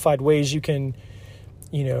simplified ways you can,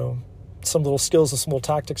 you know, some little skills and some little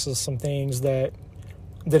tactics and some things that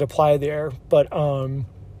apply there. But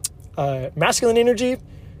masculine energy,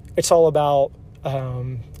 it's all about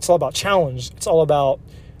challenge. It's all about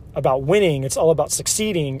winning. It's all about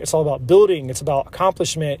succeeding. It's all about building. It's about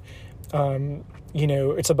accomplishment. You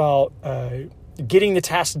know, it's about getting the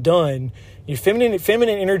task done. Your feminine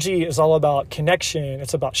energy is all about connection.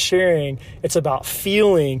 It's about sharing. It's about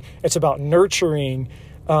feeling. It's about nurturing.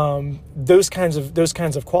 Those kinds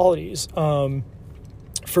of qualities.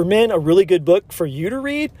 For men, a really good book for you to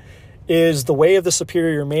read is The Way of the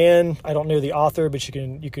Superior Man. I don't know the author, but you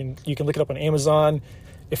can look it up on Amazon.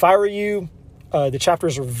 If I were you, the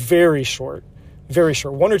chapters are very short,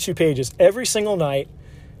 1 or 2 pages. Every single night,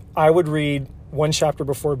 I would read one chapter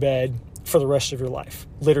before bed for the rest of your life.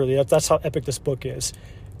 Literally, that's how epic this book is.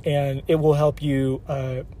 And it will help you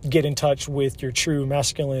get in touch with your true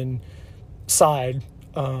masculine side.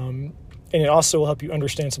 And it also will help you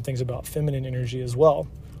understand some things about feminine energy as well.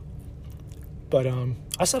 But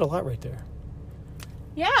I said a lot right there.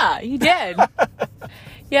 Yeah, you did.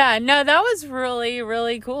 Yeah, no, that was really,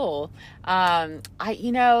 really cool.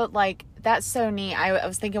 You know, like, that's so neat. I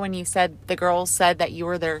was thinking when you said the girls said that you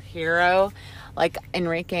were their hero, like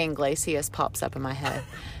Enrique Iglesias pops up in my head.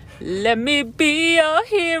 Let me be your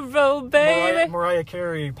hero, baby. Mariah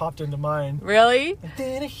Carey popped into mind. Really? And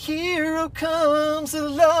then a hero comes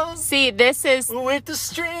along. See, this is... with the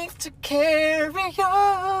strength to carry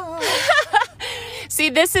on.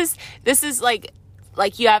 See, this is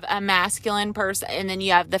like you have a masculine person and then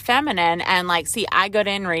you have the feminine, and like, see, I go to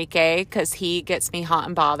Enrique because he gets me hot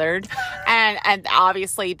and bothered, and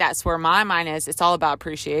obviously that's where my mind is. It's all about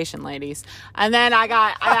appreciation, ladies. And then I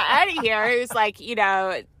got Eddie here, who's like, you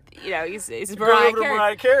know, he's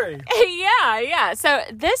Mariah Carey. Yeah. So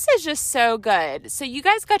this is just so good. So you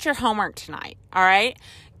guys got your homework tonight, all right?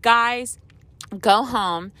 Guys, go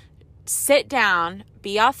home, sit down,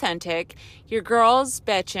 be authentic. Your girl's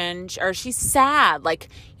bitching, or she's sad. Like,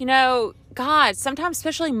 you know, God, sometimes,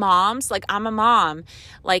 especially moms, like I'm a mom,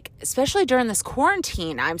 like, especially during this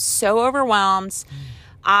quarantine, I'm so overwhelmed.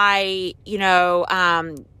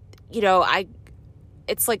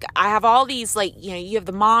 It's like I have all these, like, you know, you have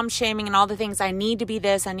the mom shaming and all the things. I need to be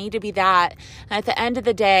this, I need to be that. And at the end of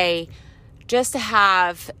the day, just to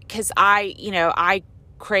have, because I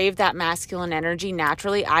crave that masculine energy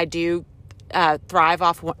naturally. I do thrive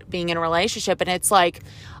off being in a relationship. And it's like,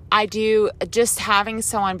 I do just having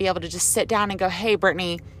someone be able to just sit down and go, hey,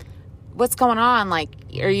 Brittany, what's going on? Like,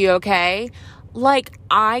 are you okay? Like,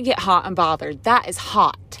 I get hot and bothered. That is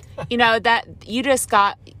hot. You know, that you just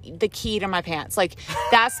got the key to my pants. Like,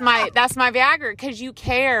 that's my Viagra, because you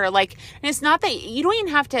care. Like, and it's not that you don't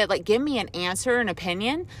even have to like give me an answer, an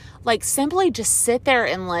opinion. Like, simply just sit there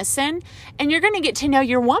and listen, and you're going to get to know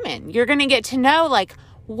your woman. You're going to get to know, like,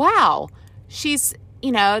 wow, she's,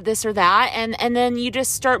 you know, this or that. And then you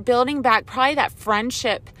just start building back probably that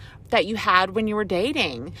friendship that you had when you were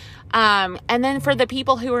dating. And then for the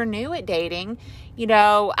people who are new at dating, you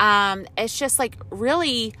know, it's just like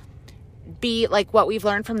really be like, what we've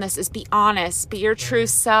learned from this is be honest, be your true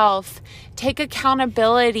self, take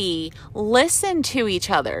accountability, listen to each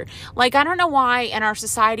other. Like, I don't know why in our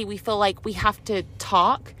society we feel like we have to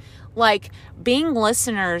talk. Like, being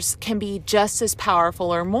listeners can be just as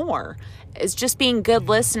powerful or more. It's just being good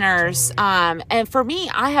listeners. And for me,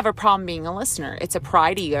 I have a problem being a listener. It's a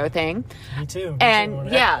pride ego thing. Me too. And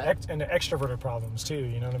yeah. And extroverted problems too.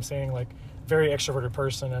 You know what I'm saying? Like, very extroverted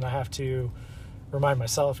person, and I have to remind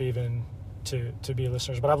myself even to be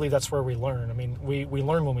listeners. But I believe that's where we learn. I mean, we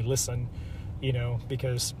learn when we listen, you know,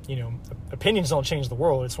 because, you know, opinions don't change the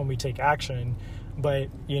world. It's when we take action. But,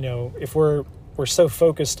 you know, if we're so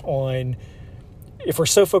focused on if we're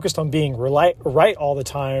so focused on being right all the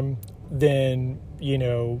time, then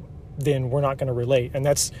then we're not going to relate. And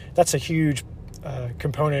that's a huge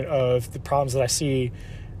component of the problems that I see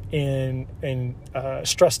in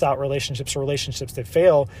stressed out relationships or relationships that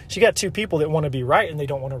fail. So you got two people that want to be right and they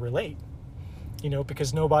don't want to relate,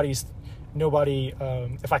 because nobody,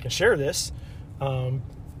 if I can share this,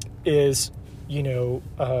 is,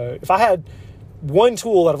 if I had one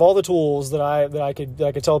tool out of all the tools that I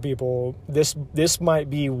could tell people, this might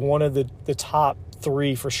be one of the top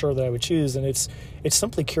 3 for sure that I would choose. And it's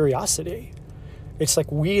simply curiosity. It's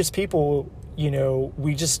like, we as people,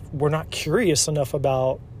 we're not curious enough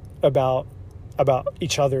about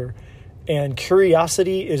each other. And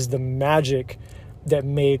curiosity is the magic that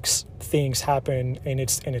makes things happen. And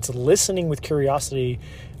it's listening with curiosity,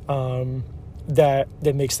 that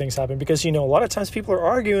makes things happen. Because, a lot of times people are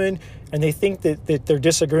arguing and they think that they're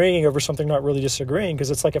disagreeing over something, not really disagreeing.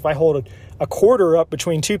 Because it's like, if I hold a quarter up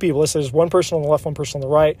between two people, let's say there's one person on the left, one person on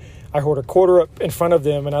the right, I hold a quarter up in front of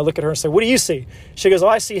them and I look at her and say, what do you see? She goes, oh,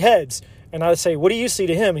 I see heads. And I say, what do you see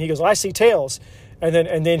to him? And he goes, I see tails.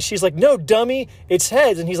 And then she's like, no, dummy, it's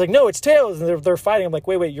heads. And he's like, no, it's tails. And they're fighting. I'm like,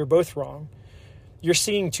 wait, you're both wrong. You're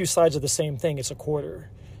seeing two sides of the same thing. It's a quarter.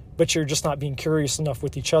 But you're just not being curious enough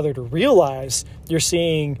with each other to realize you're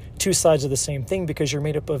seeing two sides of the same thing, because you're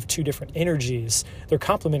made up of two different energies. They're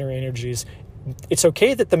complementary energies. It's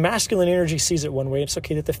okay that the masculine energy sees it one way. It's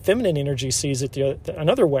okay that the feminine energy sees it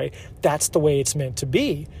another way. That's the way it's meant to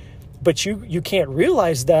be. But you can't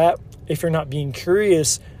realize that if you're not being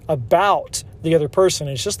curious about the other person.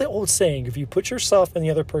 It's just the old saying, if you put yourself in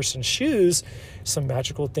the other person's shoes, some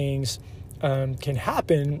magical things can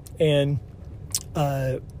happen. And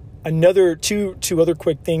another two other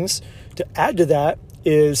quick things to add to that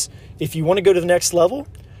is, if you want to go to the next level,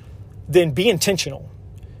 then be intentional.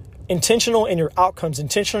 Intentional in your outcomes,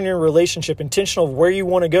 intentional in your relationship, intentional of where you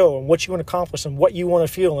want to go and what you want to accomplish and what you want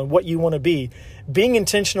to feel and what you want to be. Being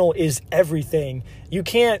intentional is everything. You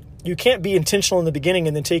can't be intentional in the beginning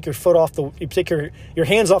and then take your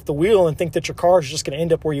hands off the wheel and think that your car is just going to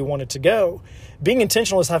end up where you want it to go. Being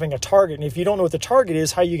intentional is having a target. And if you don't know what the target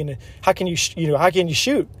is, how can you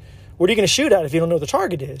shoot? What are you going to shoot at if you don't know what the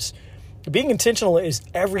target is? Being intentional is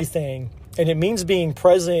everything. And it means being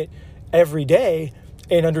present every day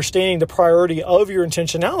and understanding the priority of your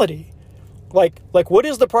intentionality. Like what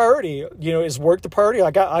is the priority? Is work the priority?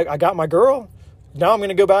 I got my girl. Now I'm going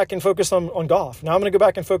to go back and focus on golf. Now I'm going to go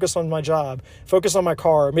back and focus on my job, focus on my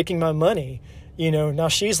car, making my money. Now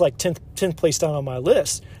she's like 10th place down on my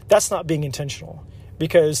list. That's not being intentional,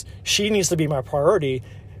 because she needs to be my priority,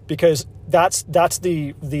 because that's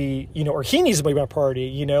the or he needs to be my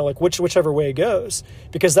priority, whichever way it goes,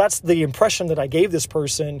 because that's the impression that I gave this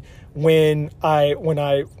person when I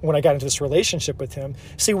got into this relationship with him.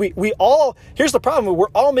 See, we all, here's the problem, we're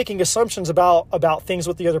all making assumptions about things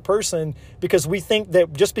with the other person, because we think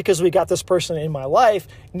that just because we got this person in my life,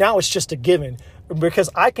 now it's just a given. Because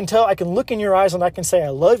I can look in your eyes and I can say I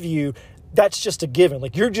love you. That's just a given.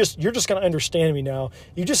 Like, you're just going to understand me now.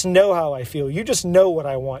 You just know how I feel. You just know what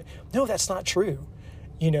I want. No, that's not true.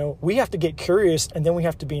 We have to get curious, and then we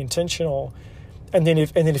have to be intentional. And then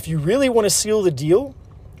if you really want to seal the deal,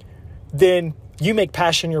 then you make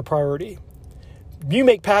passion your priority. You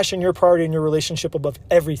make passion your priority in your relationship above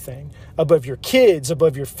everything, above your kids,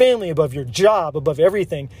 above your family, above your job, above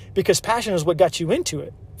everything, because passion is what got you into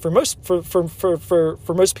it. For most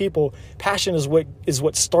people, passion is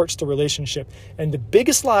what starts the relationship. And the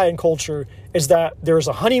biggest lie in culture is that there's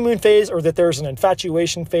a honeymoon phase, or that there's an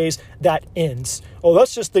infatuation phase that ends. Oh,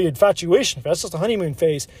 that's just the infatuation phase. That's just the honeymoon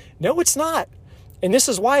phase. No, it's not. And this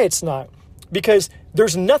is why it's not. Because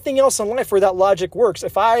there's nothing else in life where that logic works.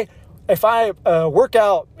 If I work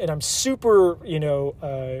out and I'm super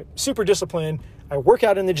disciplined, I work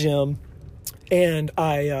out in the gym, and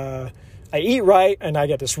I eat right, and I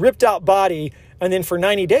get this ripped out body, and then for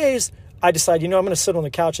 90 days, I decide, I'm going to sit on the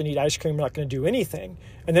couch and eat ice cream. I'm not going to do anything.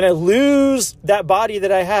 And then I lose that body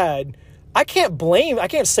that I had. I can't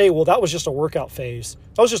say, well, that was just a workout phase.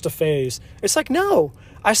 That was just a phase. It's like, no,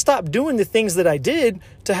 I stopped doing the things that I did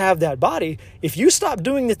to have that body. If you stop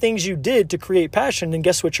doing the things you did to create passion, then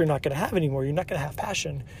guess what you're not going to have anymore? You're not going to have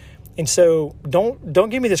passion. And so don't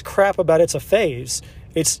give me this crap about it's a phase.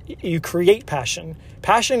 You create passion.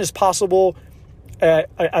 Passion is possible at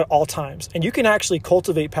all times. And you can actually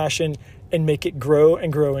cultivate passion and make it grow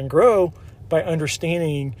and grow and grow by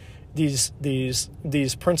understanding these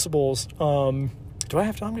principles. Do I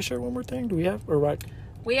have time to share one more thing? Do we have, or right?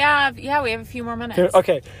 We have a few more minutes.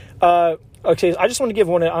 Okay. I just want to give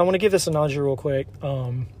one. I want to give this analogy real quick.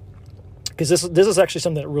 Because this is actually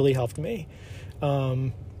something that really helped me.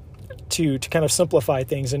 to kind of simplify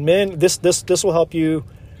things. And men, this will help you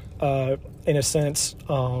in a sense.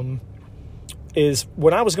 Is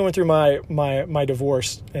when I was going through my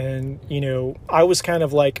divorce, and I was kind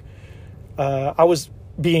of like I was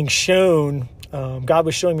being shown. God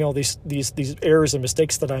was showing me all these errors and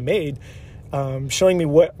mistakes that I made, showing me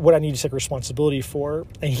what I need to take responsibility for.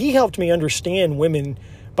 And He helped me understand women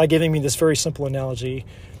by giving me this very simple analogy.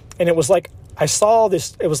 And it was like I saw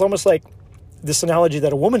this. It was almost like this analogy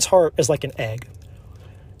that a woman's heart is like an egg.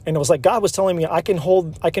 And it was like God was telling me I can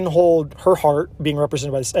hold her heart being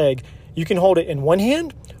represented by this egg. You can hold it in one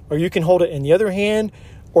hand, or you can hold it in the other hand,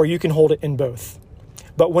 or you can hold it in both.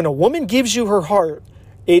 But when a woman gives you her heart,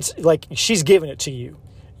 it's like she's giving it to you.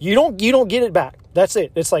 You don't get it back. That's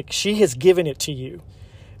it. It's like she has given it to you.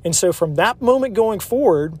 And so from that moment going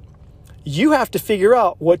forward, you have to figure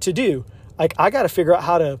out what to do. Like, I got to figure out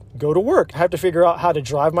how to go to work. I have to figure out how to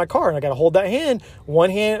drive my car, and I got to hold that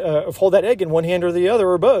hold that egg in one hand or the other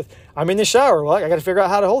or both. I'm in the shower. Well, I got to figure out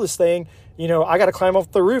how to hold this thing. I got to climb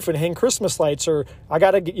off the roof and hang Christmas lights, or I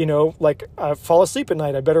got to, I fall asleep at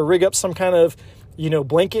night. I better rig up some kind of,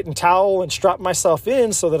 blanket and towel and strap myself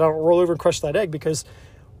in so that I don't roll over and crush that egg, because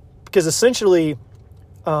essentially,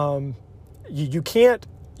 you can't,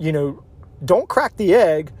 don't crack the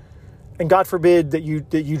egg, and God forbid that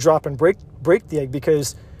you drop and break the egg,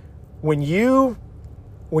 because when you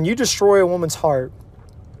destroy a woman's heart,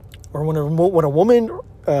 or when a woman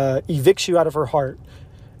evicts you out of her heart,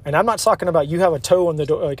 and I'm not talking about you have a toe in the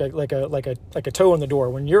door, like a toe in the door.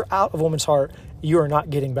 When you're out of a woman's heart, you are not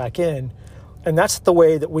getting back in. And that's the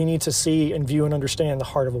way that we need to see and view and understand the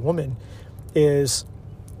heart of a woman is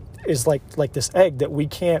like this egg that we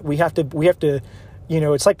have to,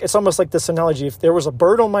 it's almost like this analogy. If there was a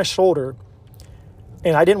bird on my shoulder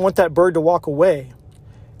and I didn't want that bird to walk away,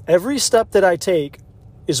 every step that I take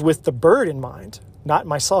is with the bird in mind, not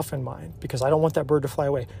myself in mind, because I don't want that bird to fly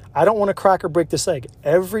away. I don't want to crack or break this egg.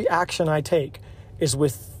 Every action I take is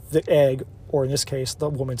with the egg, or in this case, the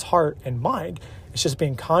woman's heart in mind. It's just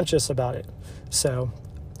being conscious about it. So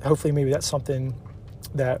hopefully maybe that's something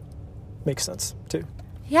that makes sense too.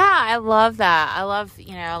 Yeah, I love that. I love,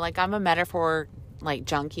 I'm a metaphor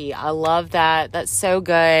junkie. I love that. That's so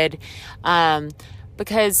good.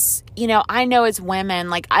 Because, I know as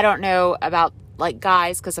women, I don't know about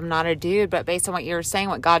guys, because I'm not a dude, but based on what you were saying,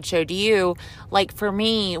 what God showed you, for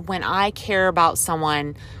me, when I care about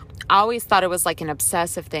someone, I always thought it was an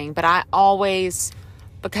obsessive thing, but I always,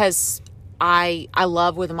 because I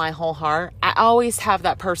love with my whole heart, I always have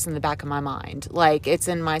that person in the back of my mind. It's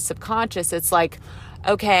in my subconscious. It's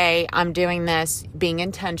okay, I'm doing this, being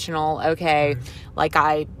intentional. Okay.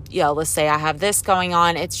 Let's say I have this going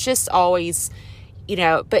on. It's just always,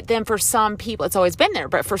 but then for some people, it's always been there,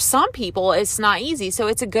 but for some people it's not easy. So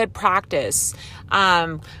it's a good practice.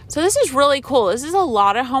 So this is really cool. This is a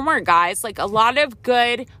lot of homework, guys, a lot of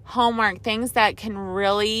good homework, things that can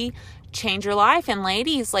really change your life. And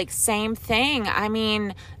ladies, same thing. I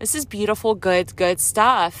mean, this is beautiful, good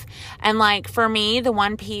stuff. And for me, the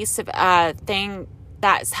one piece of thing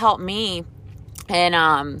that's helped me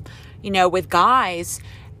and with guys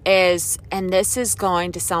is, and this is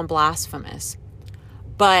going to sound blasphemous,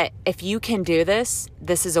 but if you can do this,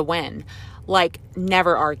 this is a win.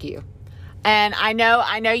 Never argue. And I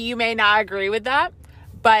know you may not agree with that,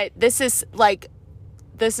 but this is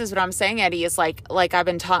what I'm saying, Eddie, is like I've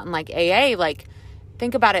been taught in AA,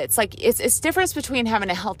 think about it. It's difference between having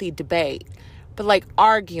a healthy debate, but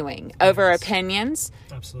arguing over opinions.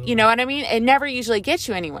 Absolutely. You know what I mean? It never usually gets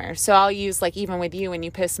you anywhere. So I'll use even with you, when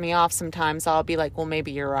you piss me off sometimes, I'll be well,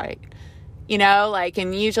 maybe you're right.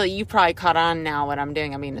 And usually you probably caught on now what I'm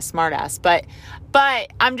doing. I'm being a smart ass, but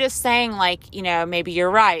I'm just saying maybe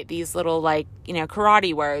you're right. These little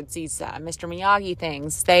karate words, these Mr. Miyagi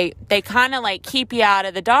things, they kind of keep you out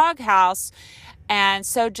of the doghouse. And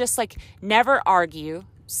so just never argue,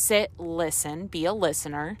 sit, listen, be a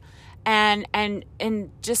listener, and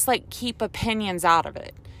just keep opinions out of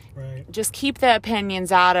it. Right. Just keep the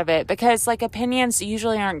opinions out of it, because opinions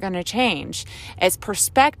usually aren't going to change. It's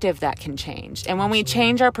perspective that can change. And when we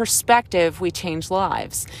change our perspective, we change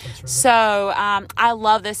lives. That's right. So I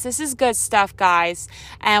love this. This is good stuff, guys.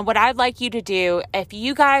 And what I'd like you to do, if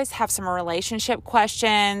you guys have some relationship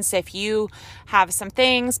questions, if you have some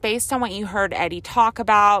things based on what you heard Eddie talk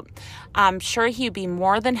about, I'm sure he'd be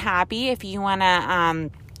more than happy if you want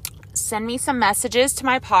to send me some messages to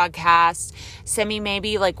my podcast. Send me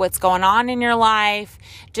maybe what's going on in your life.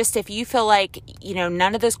 just if you feel like,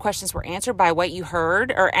 none of those questions were answered by what you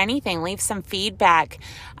heard or anything, leave some feedback.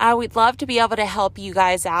 We'd love to be able to help you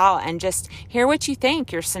guys out and just hear what you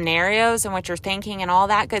think, your scenarios and what you're thinking and all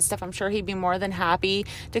that good stuff. I'm sure he'd be more than happy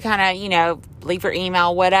to kind of, leave your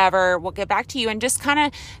email, whatever. We'll get back to you and just kind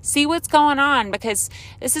of see what's going on, because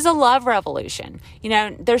this is a love revolution.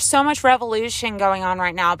 There's so much revolution going on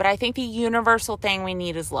right now, but I think the universal thing we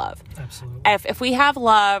need is love. Absolutely. If we have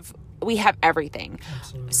love, we have everything.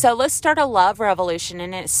 Absolutely. So let's start a love revolution,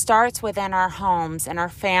 and it starts within our homes and our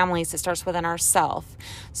families. It starts within ourselves.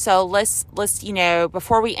 So let's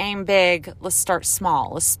before we aim big, let's start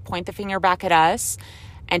small. Let's point the finger back at us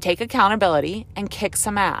and take accountability and kick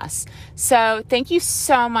some ass. So thank you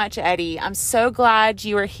so much, Eddie. I'm so glad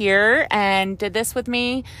you were here and did this with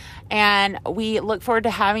me. And we look forward to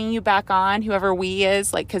having you back on, whoever we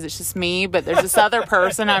is, because it's just me, but there's this other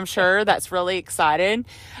person, I'm sure, that's really excited.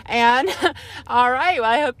 And all right, well,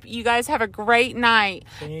 I hope you guys have a great night.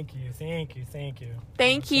 Thank you.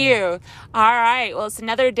 Thank you. All right. Well, it's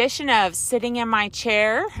another edition of Sitting in My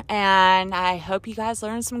Chair, and I hope you guys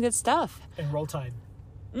learned some good stuff. And Roll Tide.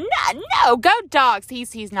 No, go Dogs.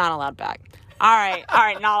 He's not allowed back. All right,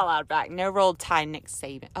 not allowed back. No Roll Tide, Nick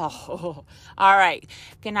Saban. Oh, all right.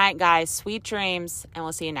 Good night, guys. Sweet dreams, and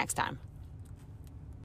we'll see you next time.